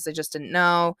off because they just didn't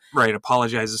know. Right.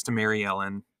 Apologizes to Mary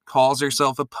Ellen. Calls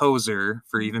herself a poser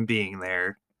for even being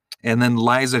there. And then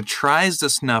Liza tries to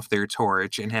snuff their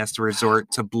torch and has to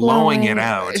resort to blowing it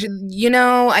out. You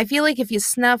know, I feel like if you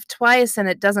snuff twice and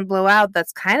it doesn't blow out,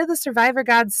 that's kind of the survivor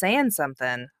god saying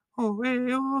something.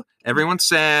 Everyone's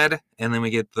sad. And then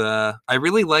we get I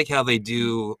really like how they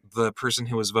do the person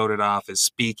who was voted off is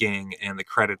speaking and the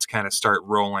credits kind of start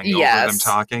rolling over them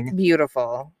talking.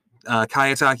 Beautiful.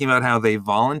 Kaya talking about how they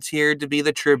volunteered to be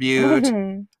the tribute.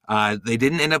 They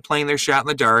didn't end up playing their shot in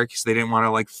the dark because they didn't want to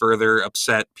like further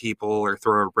upset people or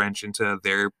throw a wrench into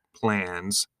their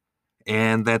plans,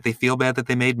 and that they feel bad that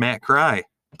they made Matt cry,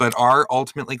 but are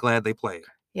ultimately glad they played.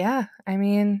 Yeah, I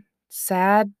mean,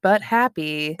 sad but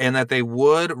happy. And that they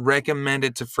would recommend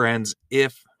it to friends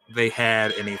if they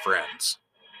had any friends.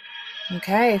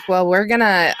 Okay, well, we're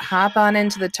gonna hop on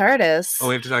into the TARDIS. Oh,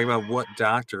 we have to talk about what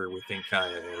doctor we think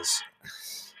Kaya is.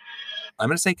 I'm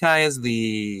going to say Kaya is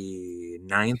the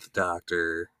 9th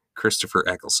Doctor, Christopher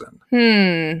Eccleston.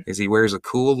 Because he wears a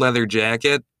cool leather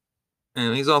jacket,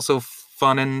 and he's also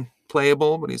fun and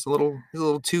playable, but he's a little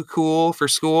too cool for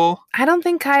school. I don't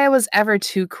think Kaya was ever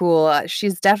too cool.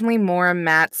 She's definitely more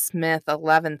Matt Smith,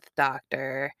 11th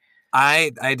Doctor.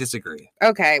 I disagree.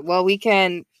 Okay, well, we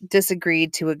can disagree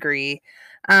to agree.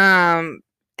 And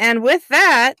with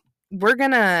that, we're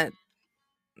gonna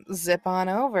zip on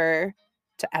over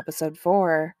to episode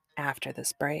 4 after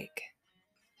this break.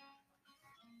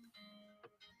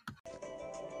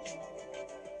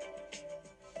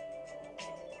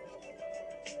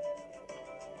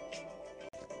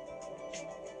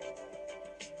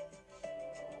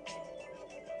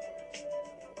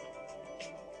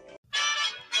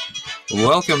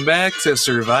 Welcome back to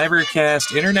Survivor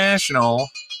Cast International,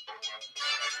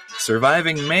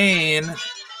 Surviving Maine,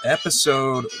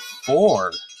 episode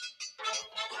 4.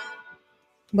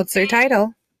 What's their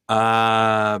title?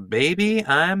 Baby,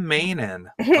 I'm Mainin'.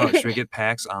 Oh, should we get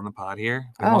Pax on the pod here?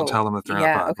 We won't tell them that they're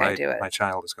on the pod. Okay, do it. My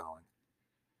child is calling.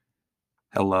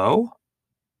 Hello?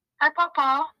 Hi,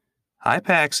 Papa. Hi,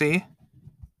 Paxi.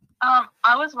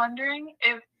 I was wondering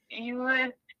if you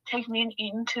would take me and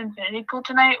Eden to Infinity Pool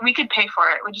tonight. We could pay for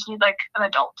it. We just need, like, an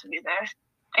adult to be there.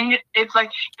 And it's like,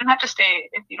 you don't have to stay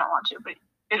if you don't want to, but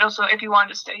it also, if you wanted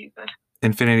to stay, you could.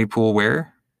 Infinity Pool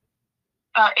where?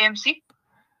 AMC.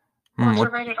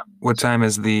 What time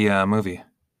is the movie?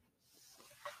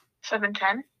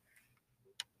 7:10.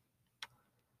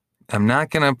 I'm not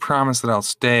going to promise that I'll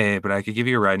stay, but I could give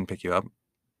you a ride and pick you up.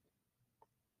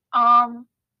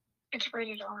 It's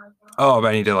rated R. Oh,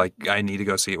 but I need to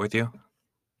go see it with you?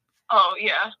 Oh,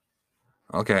 yeah.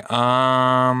 Okay,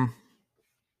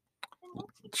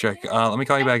 check. Let me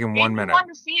call you back in 1 minute. You want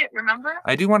to see it, remember?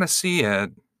 I do want to see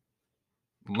it.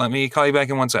 Let me call you back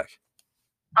in 1 sec.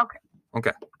 Okay.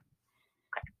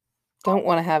 Don't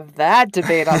want to have that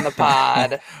debate on the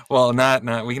pod. Well, not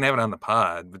we can have it on the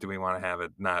pod, but do we want to have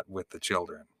it not with the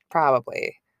children?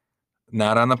 Probably.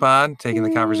 Not on the pod? Taking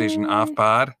the conversation off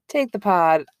pod? Take the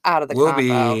pod out of the We'll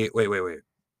combo. be... Wait. Wait.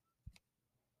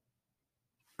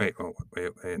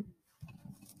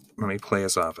 Let me play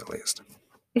us off at least.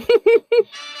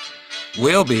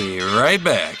 We'll be right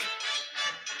back.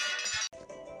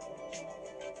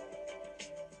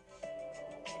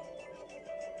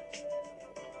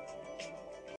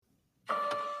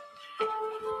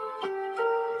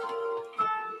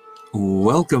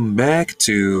 Welcome back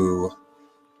to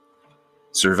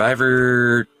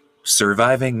Surviving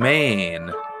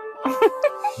Maine.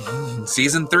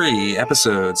 Season 3,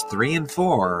 episodes 3 and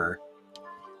 4.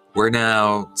 We're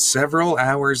now several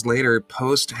hours later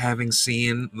post having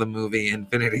seen the movie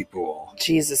Infinity Pool.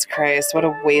 Jesus Christ, what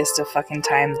a waste of fucking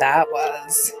time that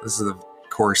was. This is, of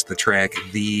course, the track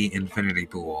The Infinity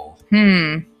Pool.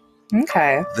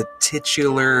 Okay. The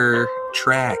titular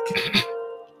track.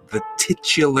 The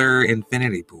titular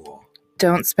Infinity Pool.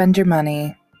 Don't spend your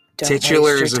money. Don't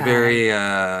titular waste is your a time. very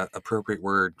appropriate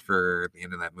word for the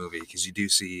end of that movie, because you do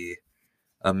see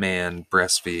a man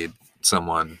breastfeed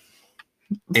someone.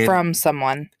 From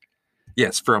someone.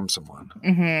 Yes, from someone.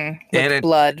 Mm-hmm. With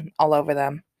blood all over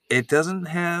them. It doesn't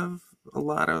have a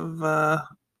lot of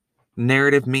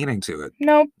narrative meaning to it.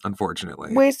 Nope.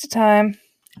 Unfortunately. Waste of time.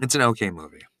 It's an okay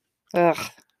movie. Ugh.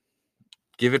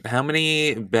 Give it how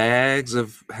many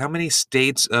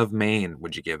states of Maine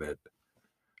would you give it?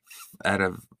 Out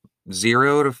of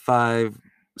 0 to 5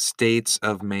 states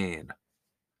of Maine.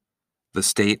 The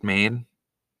state Maine?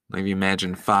 Maybe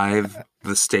imagine 5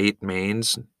 the state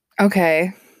Maines.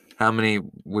 Okay. How many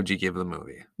would you give the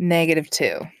movie?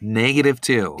 -2.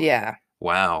 -2? Yeah.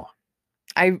 Wow.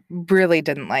 I really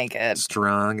didn't like it.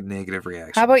 Strong negative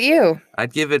reaction. How about you?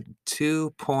 I'd give it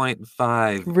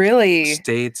 2.5 really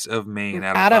states of Maine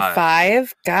out of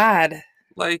 5. God.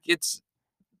 Like, it's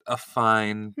a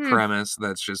fine premise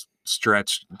that's just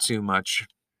stretched too much.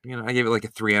 You know, I gave it like a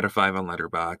 3 out of 5 on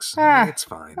Letterboxd. It's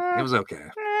fine. It was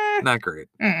okay. Not great.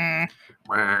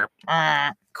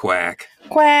 Quack. Quack.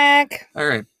 All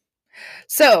right.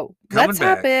 So, let's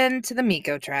hop into the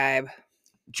Miko tribe.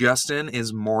 Justin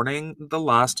is mourning the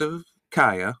loss of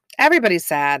Kaya. Everybody's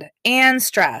sad and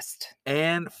stressed.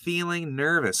 And feeling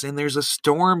nervous. And there's a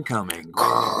storm coming.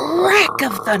 Crack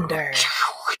of thunder.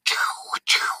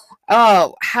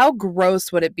 Oh, how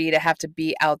gross would it be to have to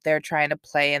be out there trying to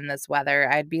play in this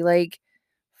weather? I'd be like,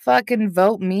 fucking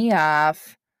vote me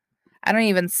off. I don't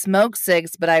even smoke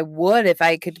cigs, but I would if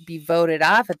I could be voted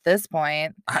off at this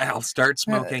point. I'll start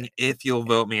smoking if you'll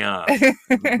vote me off.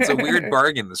 It's a weird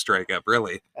bargain to strike up,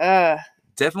 really.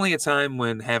 Definitely a time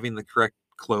when having the correct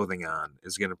clothing on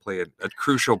is going to play a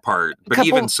crucial part, but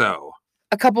even so.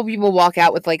 A couple people walk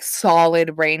out with like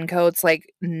solid raincoats,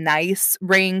 like nice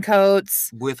raincoats.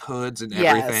 With hoods and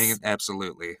everything. Yes.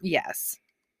 Absolutely. Yes.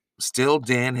 Still,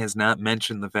 Dan has not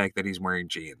mentioned the fact that he's wearing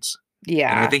jeans.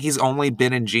 Yeah. And I think he's only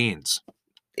been in jeans.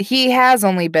 He has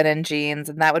only been in jeans,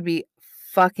 and that would be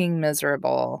fucking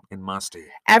miserable. And musty.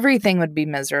 Everything would be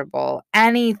miserable.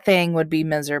 Anything would be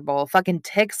miserable. Fucking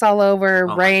ticks all over,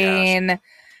 rain.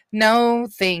 No,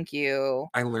 thank you.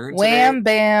 I learned Wham, today.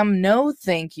 Bam, no,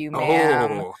 thank you,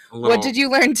 ma'am. What did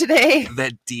you learn today?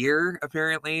 That deer,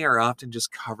 apparently, are often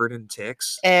just covered in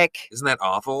ticks. Ick. Isn't that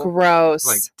awful? Gross.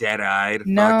 Like dead-eyed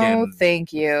no,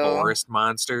 thank you. Forest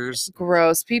monsters.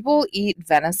 Gross. People eat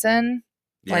venison.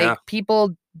 Yeah. Like,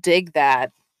 people dig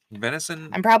that. Venison.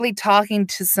 I'm probably talking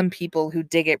to some people who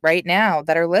dig it right now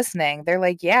that are listening. They're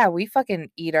like, yeah, we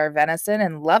fucking eat our venison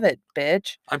and love it,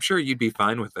 bitch. I'm sure you'd be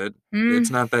fine with it. It's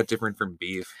not that different from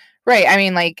beef. Right. I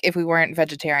mean, like, if we weren't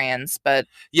vegetarians, but...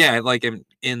 Yeah, like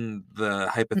in the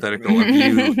hypothetical of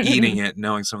you eating it,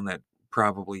 knowing someone that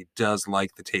probably does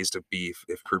like the taste of beef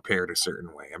if prepared a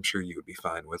certain way, I'm sure you would be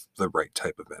fine with the right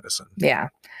type of venison. Yeah.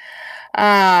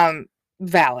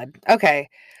 Valid. Okay.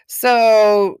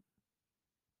 So...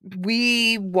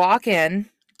 we walk in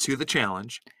to the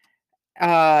challenge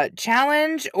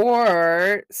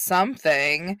or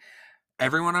something.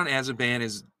 Everyone on Azaban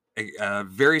is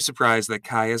very surprised that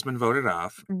Kai has been voted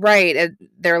off. Right.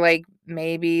 They're like,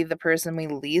 maybe the person we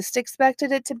least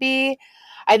expected it to be.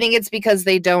 I think it's because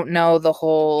they don't know the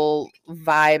whole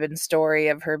vibe and story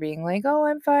of her being like, oh,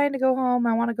 I'm fine to go home.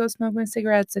 I want to go smoke my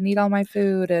cigarettes and eat all my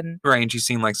food. And right. And she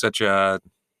seemed like such a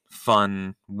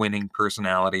fun, winning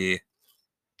personality.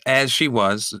 As she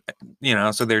was,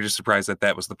 so they're just surprised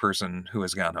that was the person who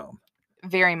has gone home.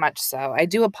 Very much so. I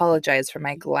do apologize for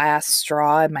my glass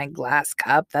straw and my glass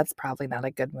cup. That's probably not a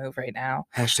good move right now.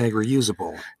 Hashtag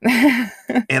reusable.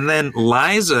 And then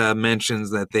Liza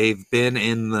mentions that they've been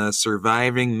in the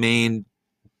surviving Maine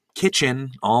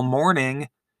kitchen all morning,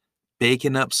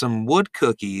 baking up some wood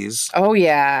cookies. Oh,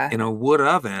 yeah. In a wood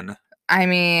oven. I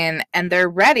mean, and they're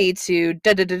ready to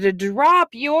drop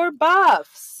your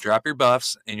buffs. Drop your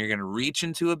buffs, and you're going to reach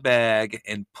into a bag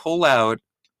and pull out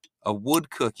a wood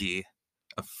cookie,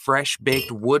 a fresh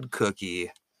baked wood cookie.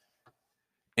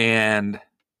 And,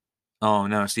 oh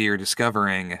no, so you're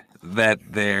discovering that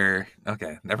they're,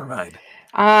 okay, never mind.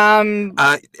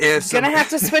 It's going to have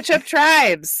to switch up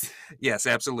tribes. Yes,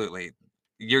 absolutely.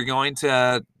 You're going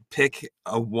to pick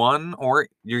you're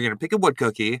going to pick a wood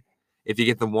cookie. If you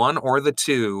get the 1 or the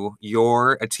 2,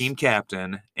 you're a team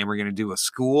captain, and we're going to do a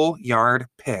schoolyard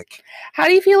pick. How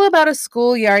do you feel about a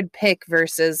schoolyard pick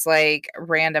versus, like,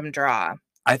 random draw?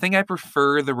 I think I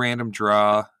prefer the random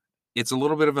draw. It's a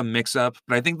little bit of a mix-up,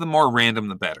 but I think the more random,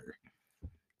 the better.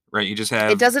 Right? You just have...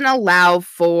 It doesn't allow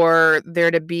for there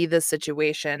to be the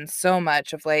situation so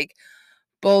much of, like,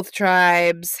 both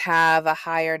tribes have a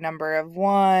higher number of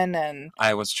 1, and...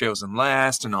 I was chosen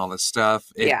last, and all this stuff.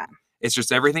 Yeah. It's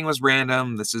just everything was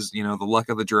random. This is, the luck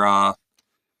of the draw.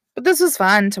 But this was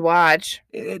fun to watch.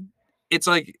 It's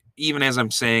like, even as I'm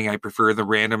saying, I prefer the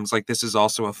randoms. Like, this is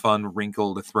also a fun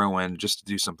wrinkle to throw in just to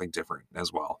do something different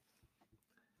as well.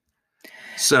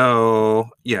 So,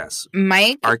 yes.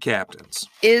 Mike. Our captains.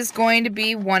 Is going to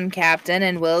be one captain,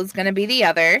 and Will is going to be the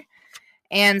other.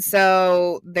 And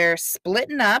so they're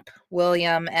splitting up,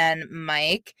 William and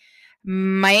Mike.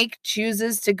 Mike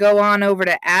chooses to go on over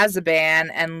to Azaban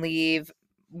and leave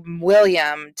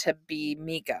William to be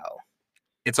Miko.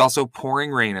 It's also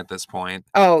pouring rain at this point.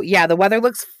 Oh, yeah, the weather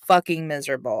looks fucking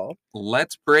miserable.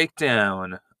 Let's break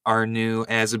down our new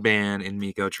Azaban and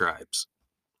Miko tribes.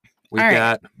 We've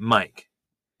got Mike,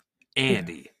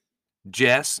 Andy,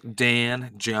 Jess, Dan,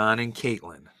 John, and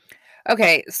Caitlin.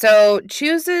 Okay, so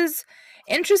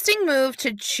interesting move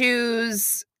to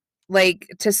choose... like,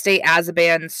 to stay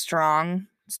Azaban strong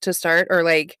to start, or,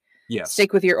 like,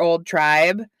 stick with your old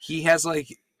tribe. He has,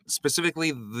 like,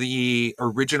 specifically the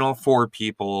original 4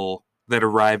 people that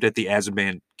arrived at the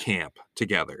Azaban camp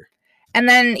together. And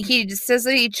then he says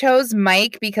that he chose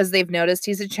Mike because they've noticed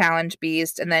he's a challenge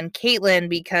beast, and then Caitlin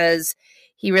because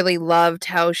he really loved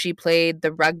how she played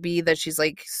the rugby, that she's,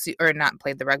 like, or not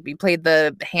played the rugby, played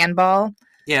the handball.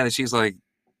 Yeah, that she's, like,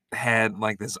 had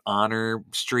like this honor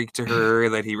streak to her,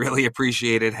 that he really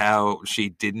appreciated how she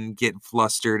didn't get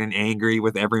flustered and angry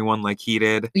with everyone like he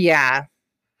did. Yeah.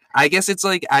 I guess it's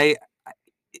like, kind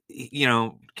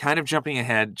of jumping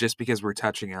ahead just because we're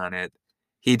touching on it.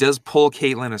 he does pull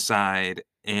Caitlyn aside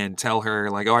and tell her,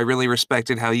 like, oh, I really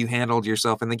respected how you handled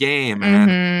yourself in the game.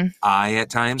 And I, at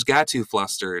times, got too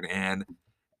flustered. And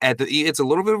it's a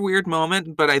little bit of a weird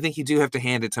moment, but I think you do have to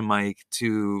hand it to Mike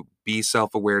to be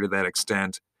self-aware to that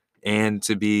extent, and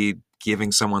to be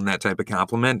giving someone that type of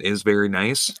compliment is very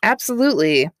nice.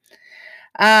 Absolutely.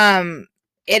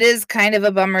 It is kind of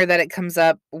a bummer that it comes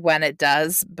up when it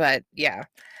does, but yeah.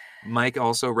 Mike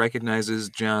also recognizes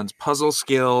John's puzzle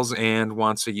skills and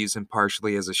wants to use him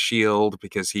partially as a shield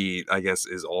because he, I guess,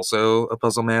 is also a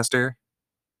puzzle master.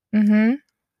 Mm-hmm.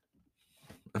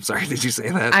 I'm sorry, did you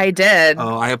say that? I did.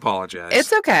 Oh, I apologize.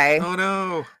 It's okay. Oh,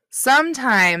 no.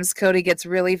 Sometimes Cody gets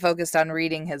really focused on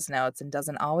reading his notes and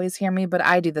doesn't always hear me, but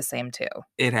I do the same too.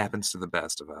 It happens to the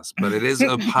best of us, but it is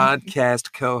a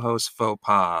podcast co-host faux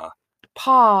pas.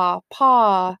 Paw.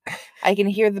 I can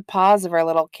hear the paws of our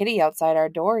little kitty outside our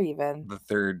door even. The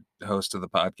third host of the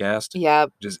podcast.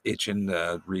 Yep. Just itching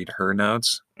to read her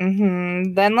notes.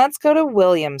 Mm-hmm. Then let's go to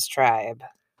William's tribe.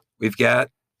 We've got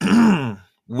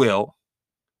Will,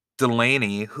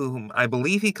 Delaney, whom I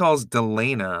believe he calls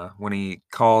Delana when he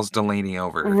calls Delaney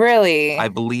over. Really? I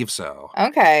believe so.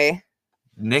 Okay.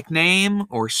 Nickname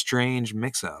or strange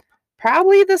mix-up?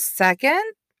 Probably the second.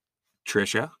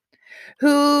 Trisha.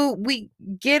 Who we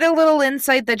get a little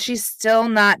insight that she's still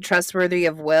not trustworthy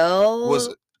of Will.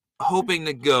 Was hoping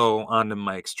to go onto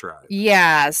Mike's tribe.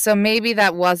 Yeah, so maybe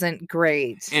that wasn't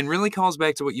great. And really calls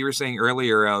back to what you were saying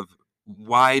earlier of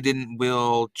why didn't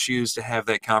Will choose to have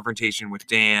that confrontation with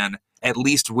Dan, at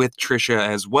least with Trisha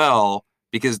as well,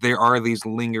 because there are these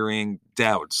lingering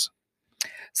doubts.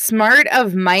 Smart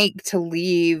of Mike to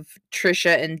leave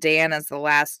Trisha and Dan as the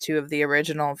last two of the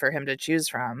original for him to choose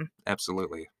from.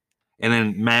 Absolutely. And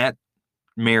then Matt,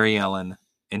 Mary Ellen,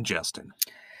 and Justin.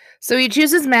 So he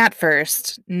chooses Matt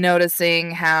first,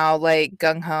 noticing how like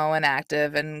gung-ho and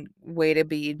active and way to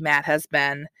be Matt has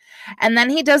been. And then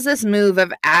he does this move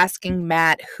of asking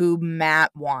Matt who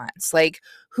Matt wants. Like,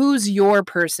 who's your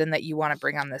person that you want to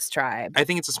bring on this tribe? I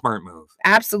think it's a smart move.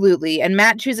 Absolutely. And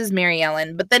Matt chooses Mary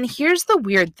Ellen. But then here's the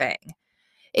weird thing.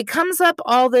 It comes up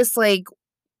all this like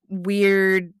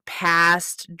weird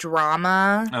past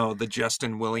drama. Oh, the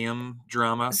Justin William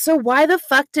drama. So why the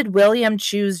fuck did William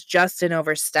choose Justin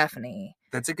over Stephanie?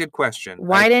 That's a good question.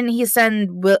 Why didn't he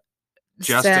send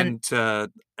Justin to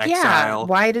exile? Yeah,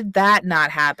 why did that not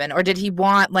happen? Or did he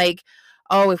want like,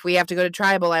 oh, if we have to go to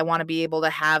tribal, I want to be able to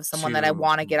have someone that I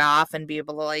want to get off and be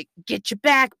able to like get you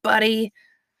back, buddy.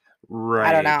 Right.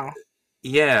 I don't know.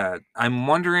 Yeah, I'm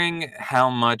wondering how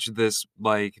much this,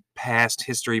 like, past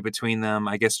history between them,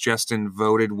 I guess Justin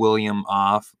voted William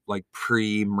off, like,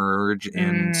 pre-merge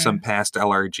in some past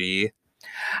LRG.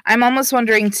 I'm almost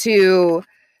wondering, too,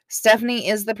 Stephanie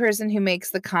is the person who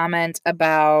makes the comment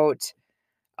about,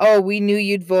 oh, we knew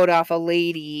you'd vote off a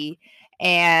lady,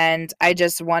 and I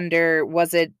just wonder,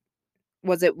 was it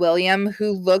William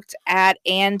who looked at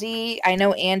Andy? I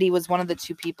know Andy was one of the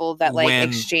two people that like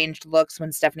exchanged looks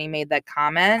when Stephanie made that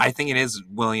comment. I think it is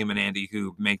William and Andy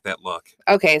who make that look.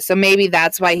 Okay, so maybe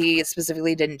that's why he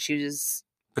specifically didn't choose.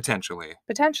 Potentially.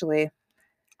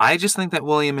 I just think that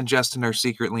William and Justin are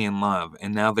secretly in love,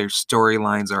 and now their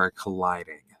storylines are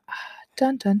colliding.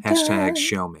 Dun, dun, dun. Hashtag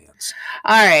showmans.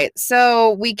 All right,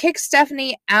 so we kick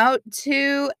Stephanie out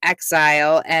to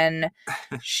exile, and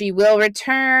she will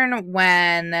return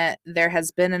when there has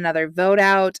been another vote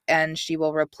out, and she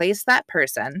will replace that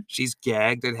person. She's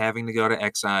gagged at having to go to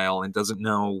exile and doesn't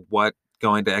know what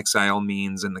going to exile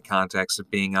means in the context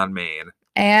of being on Maine.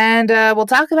 And we'll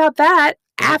talk about that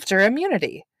after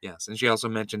immunity. Yes, and she also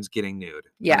mentions getting nude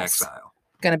in exile.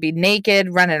 Gonna be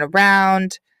naked, running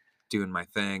around. Doing my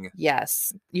thing.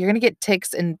 Yes. You're going to get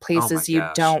ticks in places you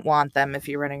don't want them if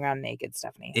you're running around naked,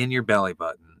 Stephanie. In your belly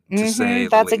button, to say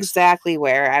that's exactly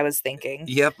where I was thinking.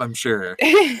 Yep, I'm sure.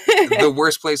 The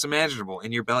worst place imaginable,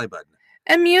 in your belly button.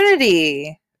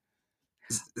 Immunity.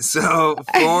 So,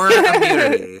 for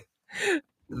immunity,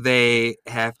 they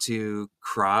have to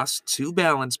cross 2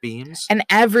 balance beams. And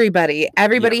everybody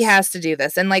has to do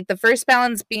this. And like the first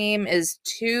balance beam is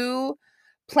 2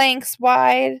 planks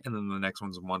wide. And then the next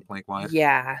one's 1 plank wide.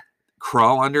 Yeah.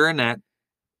 Crawl under a net.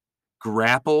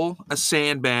 Grapple a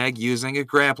sandbag using a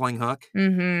grappling hook.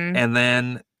 Mm-hmm. And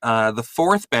then the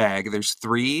 4th bag, there's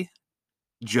 3.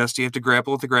 Just you have to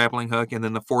grapple with the grappling hook. And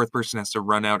then the 4th person has to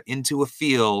run out into a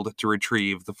field to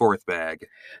retrieve the 4th bag.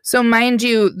 So mind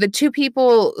you, the 2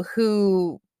 people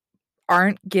who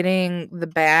aren't getting the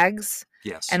bags.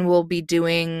 Yes. And will be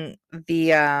doing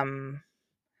the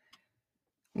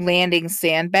landing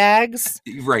sandbags.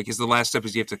 Right, because the last step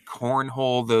is you have to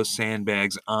cornhole those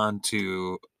sandbags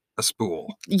onto a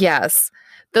spool. Yes.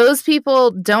 Those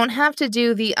people don't have to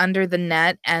do the under the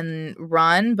net and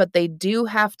run, but they do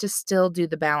have to still do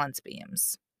the balance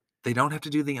beams. They don't have to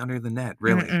do the under the net,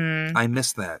 really. Mm-mm. I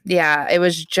missed that. Yeah, it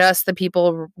was just the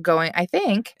people going, I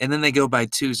think. And then they go by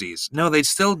twosies. No, they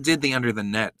still did the under the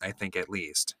net, I think, at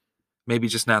least. Maybe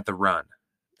just not the run.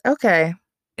 Okay.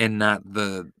 And not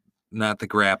the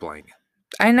grappling.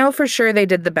 I know for sure they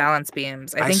did the balance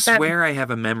beams. I swear I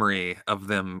have a memory of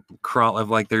them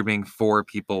like there being 4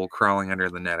 people crawling under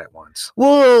the net at once.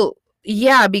 Well,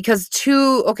 yeah, because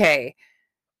 2, okay.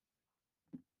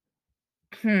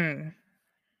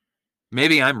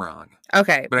 Maybe I'm wrong.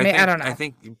 Okay, but I don't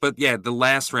know. But yeah, the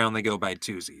last round they go by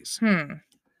twosies.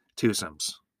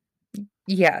 Twosomes.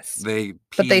 Yes.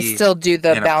 But they still do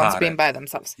the balance beam by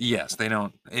themselves. Yes, they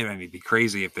don't. I mean, it'd be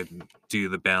crazy if they do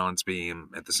the balance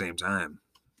beam at the same time.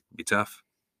 It'd be tough.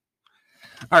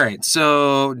 All right,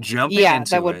 so jumping into Yeah,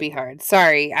 that would be hard.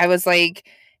 Sorry, I was like,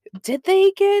 did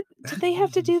they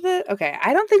have to do the? Okay,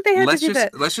 I don't think they had to do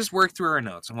that. Let's just work through our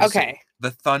notes. And we'll okay. See.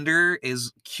 The Thunder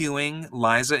is cueing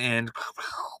Liza in.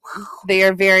 They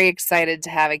are very excited to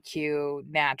have a cue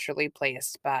naturally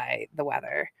placed by the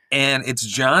weather. And it's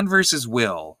John versus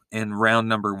Will in round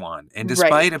number 1. And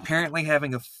despite apparently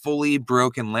having a fully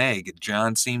broken leg,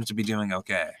 John seems to be doing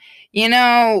okay. You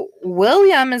know,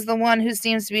 William is the one who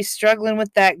seems to be struggling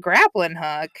with that grappling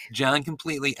hook. John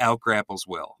completely out-grapples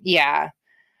Will. Yeah.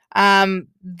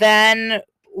 Then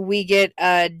we get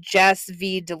Jess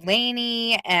v.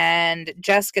 Delaney, and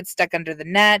Jess gets stuck under the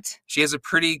net. She has a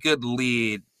pretty good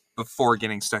lead before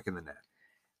getting stuck in the net.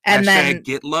 And then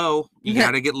get low. You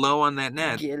got to get low on that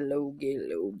net. Get low, get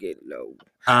low, get low.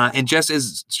 And Jess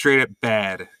is straight up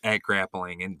bad at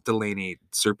grappling, and Delaney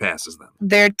surpasses them.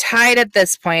 They're tied at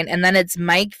this point, and then it's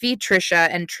Mike v. Trisha,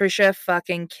 and Trisha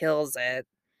fucking kills it.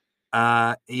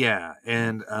 Yeah,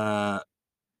 and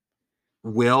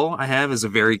Will I have is a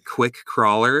very quick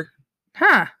crawler.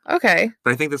 Huh. Okay.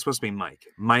 But I think that's supposed to be Mike.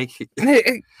 Mike.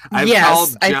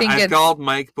 I've called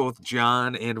Mike both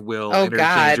John and Will God.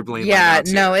 interchangeably. Yeah.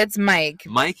 No, it's Mike.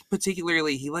 Mike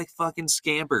particularly, he like fucking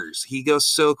scampers. He goes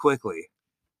so quickly.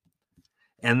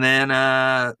 And then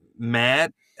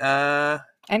Matt.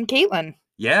 And Caitlin.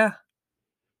 Yeah.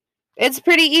 It's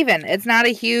pretty even. It's not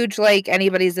a huge like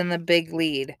anybody's in the big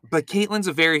lead. But Caitlin's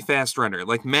a very fast runner.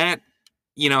 Like Matt,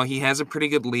 you know, he has a pretty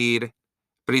good lead.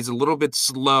 But he's a little bit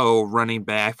slow running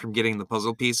back from getting the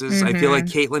puzzle pieces. I feel like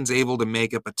Caitlin's able to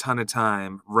make up a ton of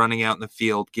time running out in the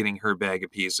field, getting her bag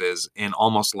of pieces, and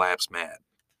almost laps Matt.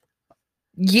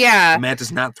 Yeah. Matt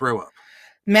does not throw up.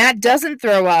 Matt doesn't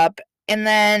throw up, and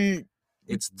then...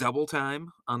 It's double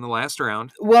time on the last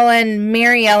round. Well, and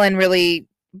Mary Ellen really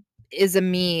is a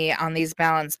me on these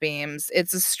balance beams.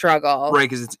 It's a struggle. Right,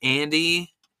 because it's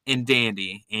Andy and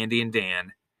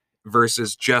Dan,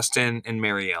 versus Justin and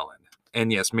Mary Ellen. And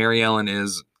yes, Mary Ellen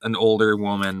is an older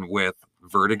woman with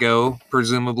vertigo,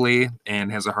 presumably,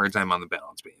 and has a hard time on the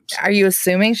balance beams. Are you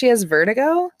assuming she has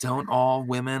vertigo? Don't all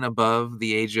women above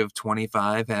the age of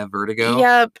 25 have vertigo?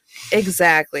 Yep,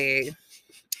 exactly.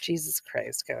 Jesus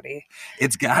Christ, Cody.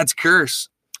 It's God's curse.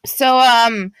 So,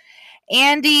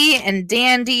 Andy and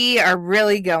Dandy are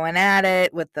really going at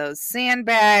it with those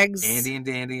sandbags. Andy and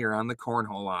Dandy are on the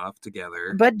cornhole off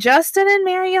together. But Justin and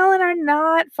Mary Ellen are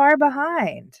not far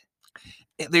behind.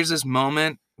 There's this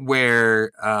moment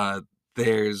where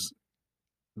there's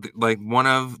like one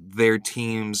of their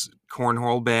team's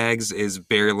cornhole bags is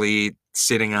barely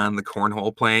sitting on the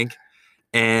cornhole plank,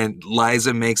 and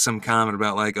Liza makes some comment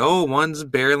about like, oh, one's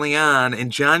barely on,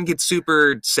 and John gets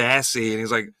super sassy and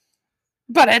he's like,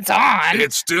 but it's on.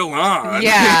 It's still on.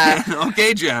 Yeah.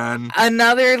 Okay, John.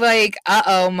 Another like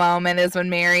moment is when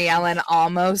Mary Ellen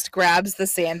almost grabs the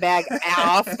sandbag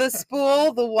off the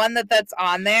spool, the one that's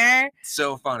on there.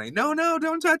 So funny. No,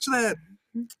 don't touch that.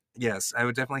 Yes, I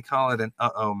would definitely call it an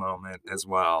moment as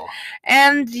well.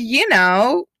 And you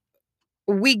know,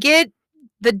 we get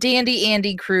the Dandy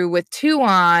Andy crew with 2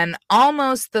 on,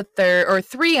 almost the 3rd, or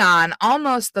 3 on,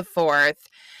 almost the 4th.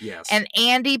 Yes. And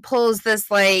Andy pulls this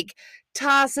like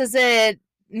tosses it,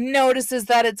 notices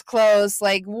that it's close,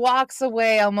 like walks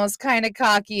away almost kind of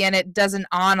cocky, and it does an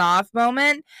on-off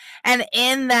moment. And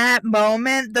in that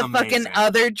moment, the fucking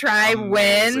other tribe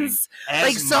wins.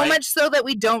 Like so much so that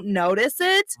we don't notice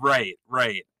it. Right.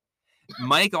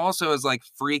 Mike also is like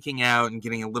freaking out and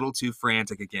getting a little too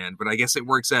frantic again, but I guess it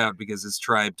works out because his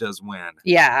tribe does win.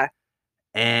 Yeah.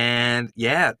 And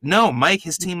Mike,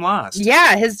 his team lost.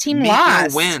 Yeah, his team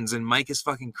lost. Wins and Mike is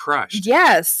fucking crushed.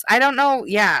 Yes, I don't know.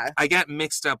 Yeah, I got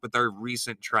mixed up with our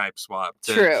recent tribe swap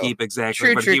to keep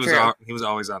exactly. But he was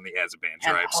always on the Azaban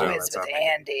tribe, and so that's with on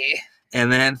Andy.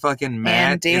 And then fucking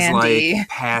Matt is like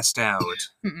passed out.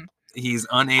 He's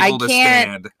unable to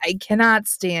stand. I cannot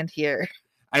stand here.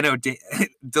 I know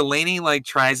Delaney like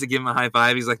tries to give him a high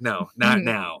five. He's like, no, not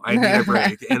now. I need a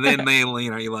break. And then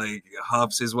he like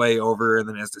huffs his way over and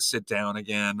then has to sit down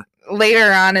again.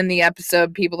 Later on in the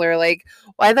episode, people are like,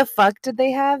 why the fuck did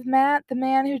they have Matt, the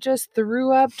man who just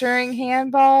threw up during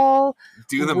handball,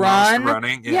 do the most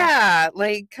running? Yeah,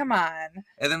 like, come on.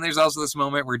 And then there's also this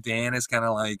moment where Dan is kind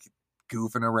of like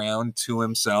goofing around to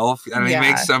himself, and he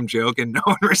makes some joke and no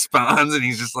one responds, and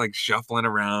he's just like shuffling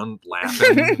around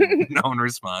laughing. No one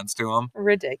responds to him.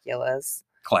 Ridiculous.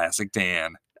 Classic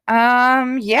Dan.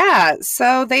 Yeah,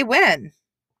 so they win.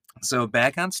 So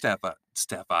back on Steph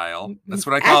Isle. That's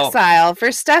what I call Exile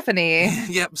for Stephanie.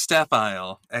 Yep, Steph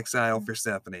Isle. Exile for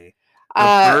Stephanie.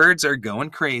 The birds are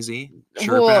going crazy,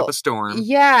 chirping up a storm.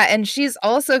 Yeah, and she's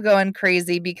also going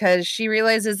crazy because she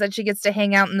realizes that she gets to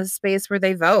hang out in the space where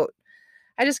they vote.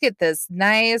 I just get this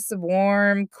nice,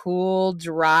 warm, cool,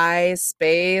 dry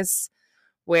space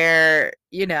where,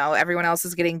 everyone else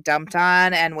is getting dumped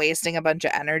on and wasting a bunch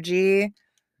of energy.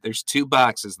 There's 2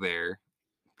 boxes there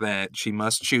that she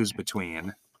must choose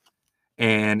between,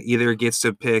 and either gets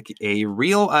to pick a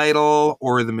real idol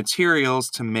or the materials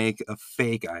to make a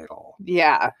fake idol.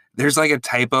 Yeah. There's like a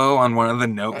typo on one of the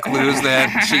note clues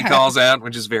that she calls out,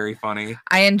 which is very funny.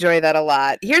 I enjoy that a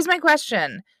lot. Here's my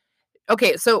question.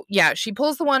 Okay, so yeah, she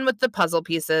pulls the one with the puzzle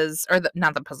pieces, or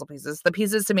not the puzzle pieces, the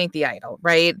pieces to make the idol,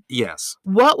 right? Yes.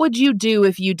 What would you do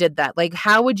if you did that? Like,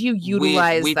 how would you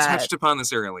utilize that? We touched upon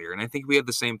this earlier, and I think we had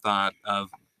the same thought of,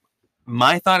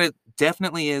 my thought it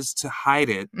definitely is to hide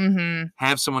it,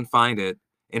 have someone find it,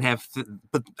 and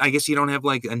but I guess you don't have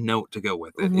like a note to go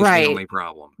with it. Right. Is the only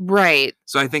problem. Right.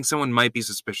 So I think someone might be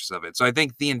suspicious of it. So I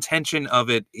think the intention of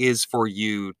it is for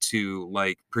you to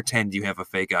like pretend you have a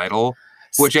fake idol.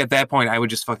 Which at that point, I would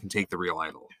just fucking take the real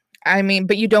idol. I mean,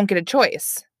 but you don't get a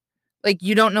choice. Like,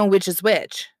 you don't know which is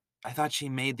which. I thought she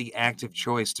made the active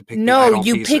choice to pick the idol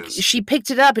pieces. She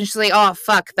picked it up and she's like, oh,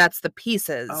 fuck, that's the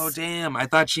pieces. Oh, damn. I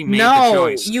thought she made the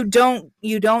choice. No,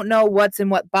 you don't know what's in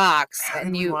what box. How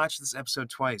did you watch this episode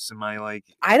twice? Am I like...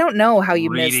 I don't know how you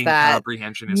missed that.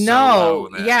 Comprehension is so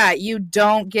low. Yeah, you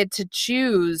don't get to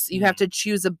choose. You have to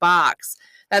choose a box.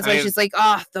 That's why she's like,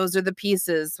 oh, those are the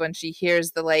pieces when she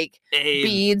hears the, like,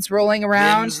 beads rolling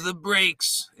around. Them's the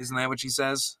breaks. Isn't that what she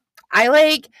says? I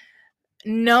like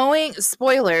knowing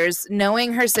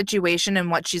her situation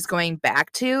and what she's going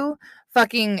back to.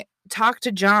 Fucking talk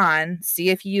to John. See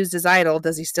if he used his idol.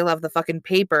 Does he still have the fucking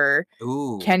paper?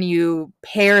 Ooh. Can you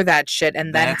pair that shit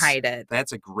and then hide it?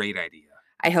 That's a great idea.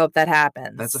 I hope that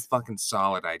happens. That's a fucking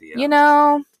solid idea.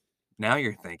 Now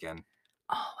you're thinking.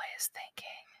 Always thinking.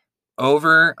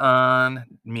 Over on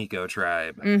Miko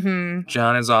Tribe,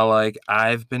 John is all like,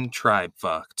 I've been tribe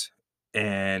fucked.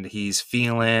 And he's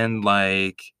feeling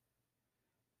like,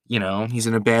 he's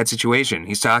in a bad situation.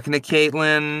 He's talking to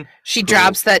Caitlin. She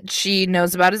drops that she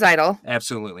knows about his idol.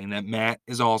 Absolutely. And that Matt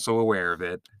is also aware of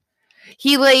it.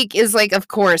 He is like, of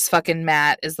course, fucking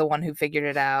Matt is the one who figured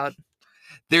it out.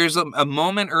 There's a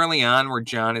moment early on where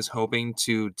John is hoping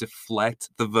to deflect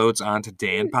the votes onto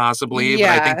Dan, possibly, but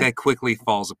I think that quickly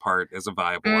falls apart as a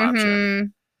viable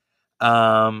option.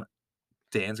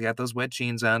 Dan's got those wet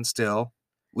jeans on still.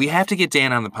 We have to get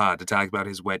Dan on the pod to talk about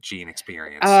his wet jean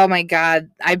experience. Oh my God.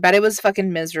 I bet it was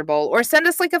fucking miserable. Or send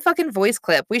us like a fucking voice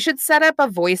clip. We should set up a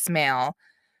voicemail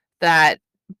that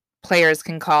players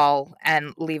can call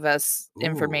and leave us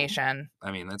information.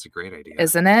 I mean, that's a great idea.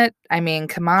 Isn't it? I mean,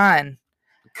 come on.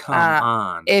 Come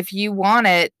on. If you want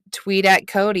it, tweet at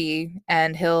Cody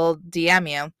and he'll DM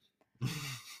you.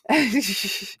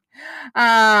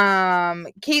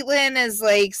 Caitlin is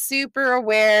like super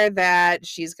aware that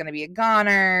she's gonna be a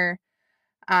goner.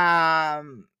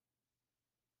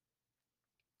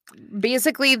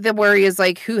 Basically the worry is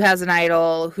like who has an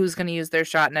idol, who's gonna use their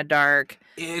shot in the dark.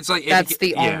 It's like that's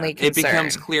the only concern. It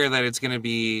becomes clear that it's gonna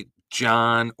be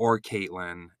John or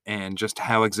Caitlin, and just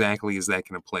how exactly is that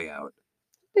gonna play out?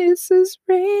 This is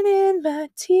raining my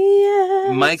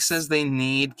tears. Mike says they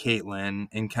need Caitlin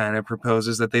and kind of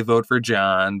proposes that they vote for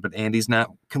John, but Andy's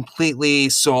not completely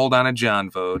sold on a John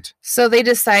vote. So they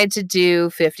decide to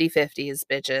do 50-50s,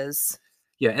 bitches.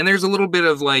 Yeah, and there's a little bit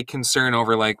of like concern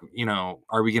over like,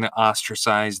 are we going to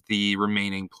ostracize the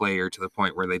remaining player to the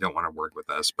point where they don't want to work with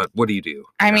us? But what do you do?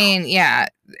 I mean, yeah,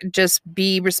 just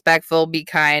be respectful, be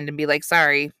kind, and be like,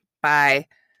 sorry, bye.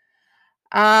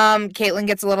 Caitlin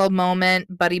gets a little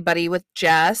moment buddy with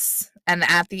Jess, and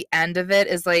at the end of it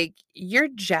is like, you're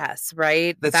Jess,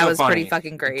 right? That was funny. Pretty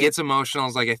fucking great. Gets emotional.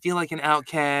 It's like, I feel like an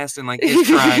outcast, and like is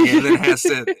trying, and then has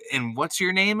to. And what's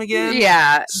your name again?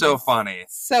 Yeah, so funny,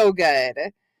 so good.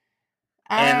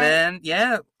 And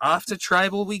then, off to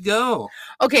tribal we go.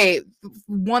 Okay,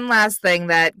 one last thing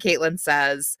that Caitlin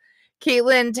says.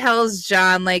 Caitlin tells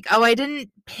John, like, oh, I didn't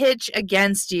pitch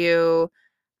against you.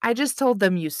 I just told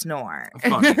them you snore.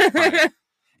 Funny.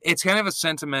 It's kind of a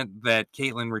sentiment that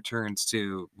Caitlin returns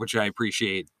to, which I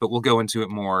appreciate, but we'll go into it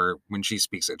more when she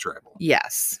speaks at tribal.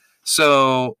 Yes.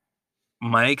 So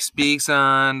Mike speaks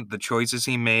on the choices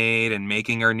he made and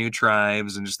making our new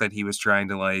tribes, and just that he was trying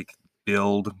to, like,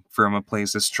 build from a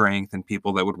place of strength and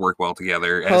people that would work well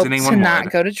together. Hope to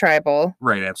not go to tribal.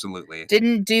 Right, absolutely.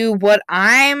 Didn't do what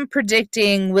I'm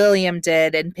predicting William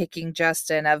did in picking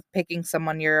Justin, of picking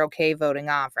someone you're okay voting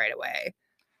off right away.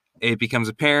 It becomes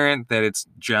apparent that it's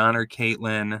John or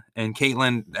Caitlin. And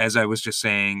Caitlin, as I was just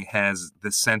saying, has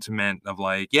the sentiment of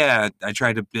like, yeah, I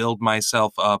tried to build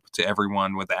myself up to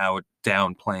everyone without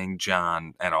downplaying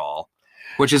John at all.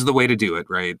 Which is the way to do it,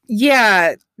 right?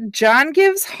 Yeah. John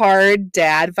gives hard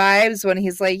dad vibes when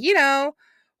he's like, you know,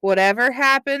 whatever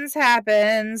happens,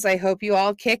 happens. I hope you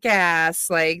all kick ass.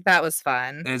 Like, that was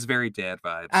fun. It's very dad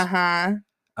vibes. Uh-huh.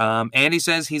 Andy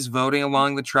says he's voting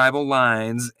along the tribal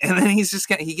lines, and then he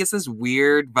gets this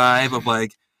weird vibe of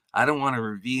like, I don't want to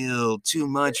reveal too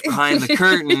much behind the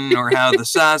curtain or how the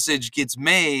sausage gets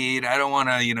made. I don't want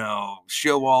to,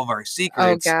 show all of our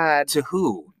secrets. Oh, God. To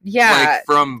who? Yeah. Like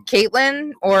from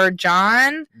Caitlin or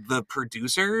John? The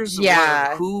producers?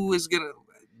 Yeah. Who is going to...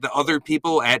 The other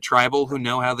people at Tribal who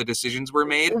know how the decisions were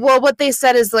made? Well, what they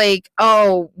said is like,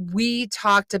 oh, we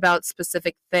talked about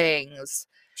specific things.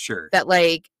 Sure. That,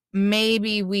 like,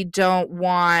 maybe we don't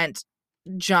want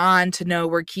John to know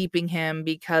we're keeping him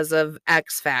because of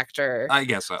X factor. I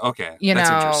guess so. Okay. That's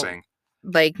interesting.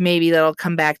 Like, maybe that'll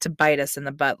come back to bite us in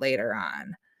the butt later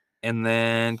on. And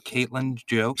then Caitlin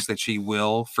jokes that she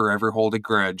will forever hold a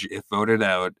grudge if voted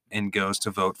out and goes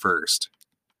to vote first.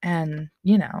 And,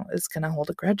 is going to hold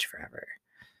a grudge forever.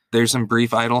 There's some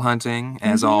brief idol hunting,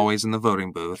 as always, in the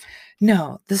voting booth.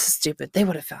 No, this is stupid. They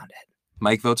would have found it.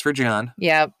 Mike votes for John.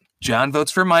 Yep. John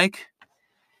votes for Mike.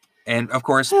 And, of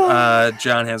course,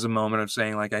 John has a moment of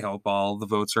saying, like, I hope all the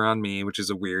votes are on me, which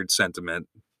is a weird sentiment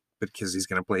because he's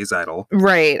going to play his idol.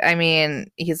 Right. I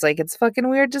mean, he's like, it's fucking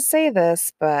weird to say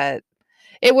this, but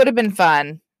it would have been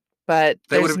fun. But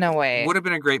there's no way. Would have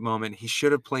been a great moment. He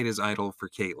should have played his idol for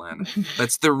Caitlin.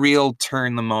 That's the real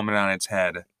turn the moment on its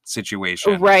head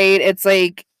situation. Right. It's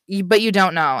like, but you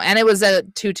don't know. And it was a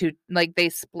 2-2, like they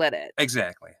split it.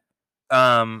 Exactly.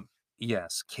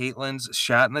 Yes, Caitlin's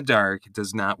shot in the dark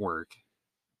does not work.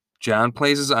 John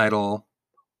plays his idol.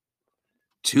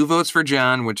 2 votes for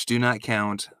John, which do not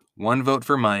count. 1 vote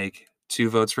for Mike. 2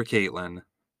 votes for Caitlin.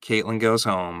 Caitlin goes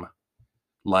home.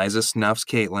 Liza snuffs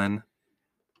Caitlin.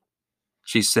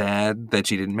 She's sad that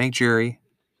she didn't make jury.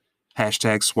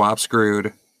 # swap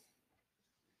screwed.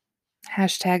 #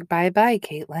 bye-bye,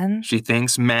 Caitlin. She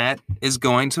thinks Matt is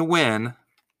going to win.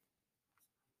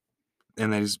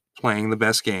 And that he's playing the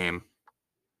best game.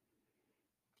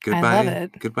 Goodbye. I love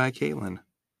it. Goodbye, Caitlin.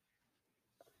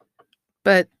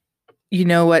 But you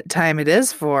know what time it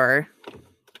is for?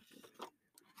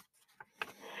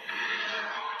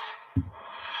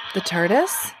 The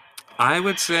TARDIS? I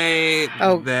would say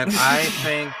that I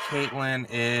think Caitlin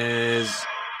is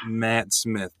Matt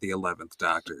Smith, the 11th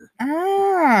Doctor.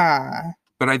 Ah.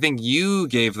 But I think you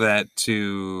gave that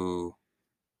to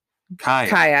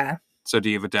Kaya. So do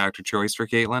you have a doctor choice for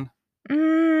Caitlin?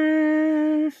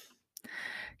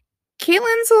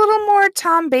 Caitlin's a little more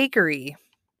Tom Bakery.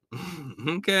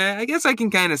 Okay, I guess I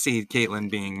can kind of see Caitlin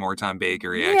being more Tom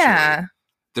Bakery, actually. Yeah.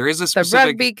 There is a specific... The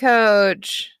rugby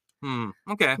coach.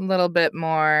 Okay. A little bit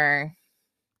more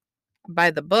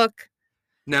by the book.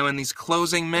 Now, in these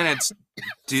closing minutes,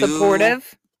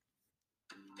 supportive.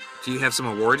 Do you have some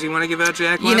awards you want to give out,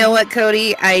 Jacqueline? You know what,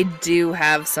 Cody? I do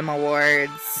have some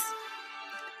awards.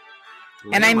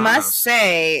 And I must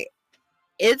say,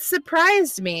 it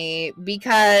surprised me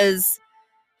because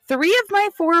 3 of my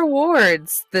 4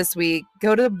 awards this week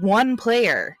go to one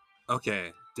player.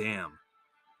 Okay, damn.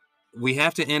 We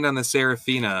have to end on the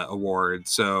Serafina Award.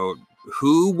 So,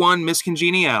 who won Miss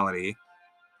Congeniality?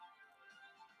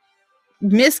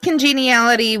 Miss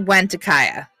Congeniality went to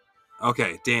Kaya.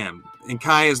 Okay, damn. And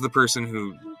Kaya is the person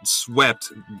who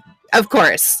swept. Of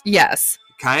course, yes.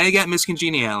 Kaya got Miss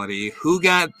Congeniality. Who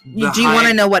got the Do you want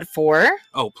to know what for?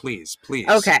 Oh, please.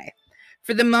 Okay.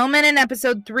 For the moment in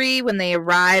episode 3 when they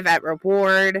arrive at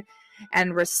Reward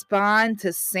and respond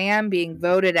to Sam being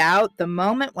voted out, the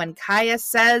moment when Kaya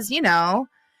says,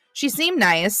 she seemed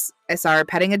nice. I saw her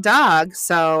petting a dog,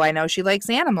 so I know she likes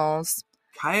animals.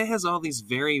 Kaya has all these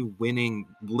very winning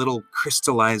little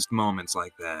crystallized moments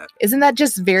like that. Isn't that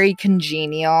just very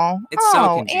congenial? It's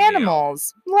so congenial.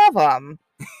 Animals. Love them.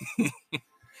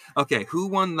 Okay, who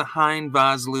won the Hein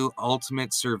Vosloo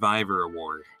Ultimate Survivor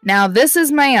Award? Now, this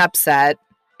is my upset.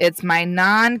 It's my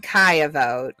non-Kaya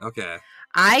vote. Okay.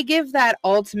 I give that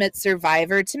Ultimate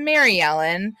Survivor to Mary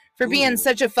Ellen for being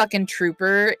such a fucking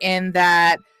trooper in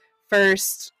that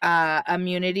first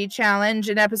immunity challenge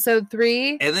in episode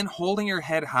 3. And then holding her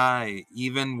head high,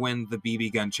 even when the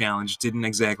BB gun challenge didn't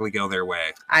exactly go their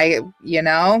way.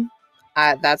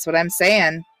 That's what I'm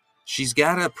saying. She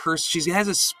has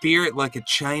a spirit like a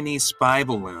Chinese spy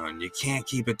balloon. You can't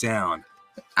keep it down.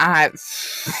 And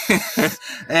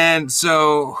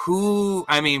so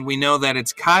we know that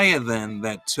it's Kaya then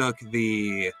that took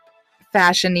the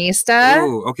fashionista.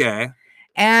 Ooh, okay.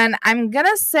 And I'm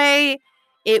gonna say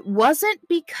it wasn't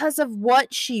because of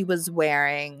what she was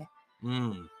wearing,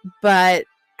 but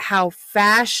how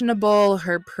fashionable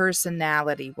her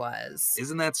personality was.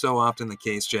 Isn't that so often the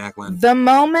case, Jacqueline? The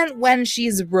moment when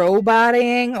she's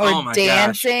roboting or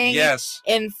dancing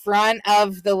in front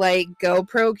of the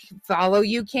GoPro follow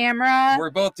you camera. We're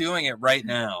both doing it right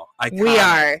now. We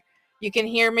are. You can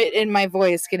hear it in my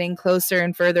voice getting closer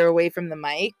and further away from the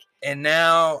mic. And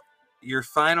now your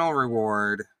final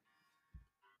reward.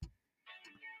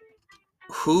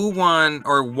 Who won,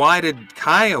 or why did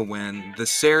Kaya win the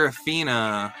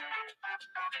Serafina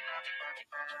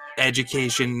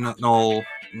educational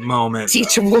moment?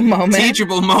 Teachable moment.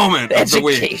 Teachable moment of the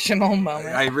week. Educational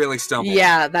moment. I really stumbled.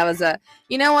 Yeah, that was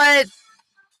you know what?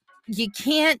 You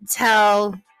can't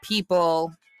tell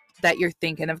people that you're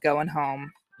thinking of going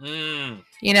home.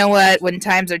 You know what? When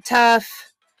times are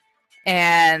tough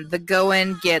and the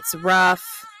going gets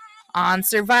rough on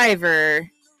Survivor,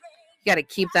 you gotta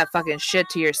keep that fucking shit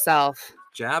to yourself.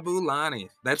 Jabulani.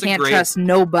 Can't trust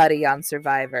nobody on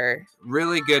Survivor.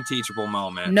 Really good teachable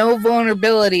moment. No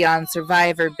vulnerability on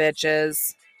Survivor,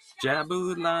 bitches.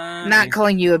 Jabulani. Not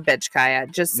calling you a bitch, Kaya.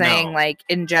 Just saying,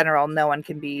 in general, no one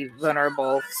can be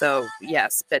vulnerable. So,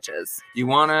 yes, bitches. You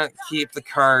want to keep the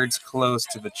cards close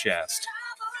to the chest.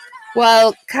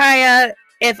 Well, Kaya,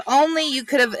 if only you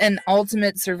could have an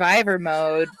Ultimate Survivor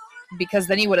mode, because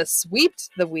then you would have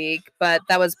sweeped the week, but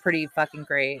that was pretty fucking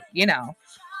great,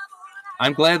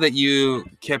 I'm glad that you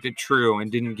kept it true and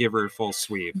didn't give her a full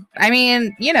sweep. I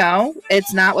mean,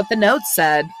 it's not what the notes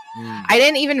said. I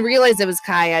didn't even realize it was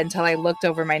Kaya until I looked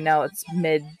over my notes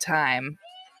mid-time.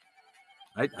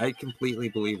 I completely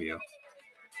believe you.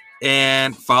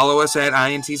 And follow us at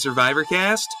INT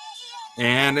SurvivorCast.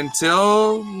 And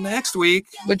until next week.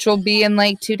 Which will be in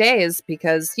 2 days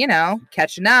because,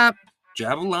 catching up.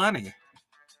 Jabulani.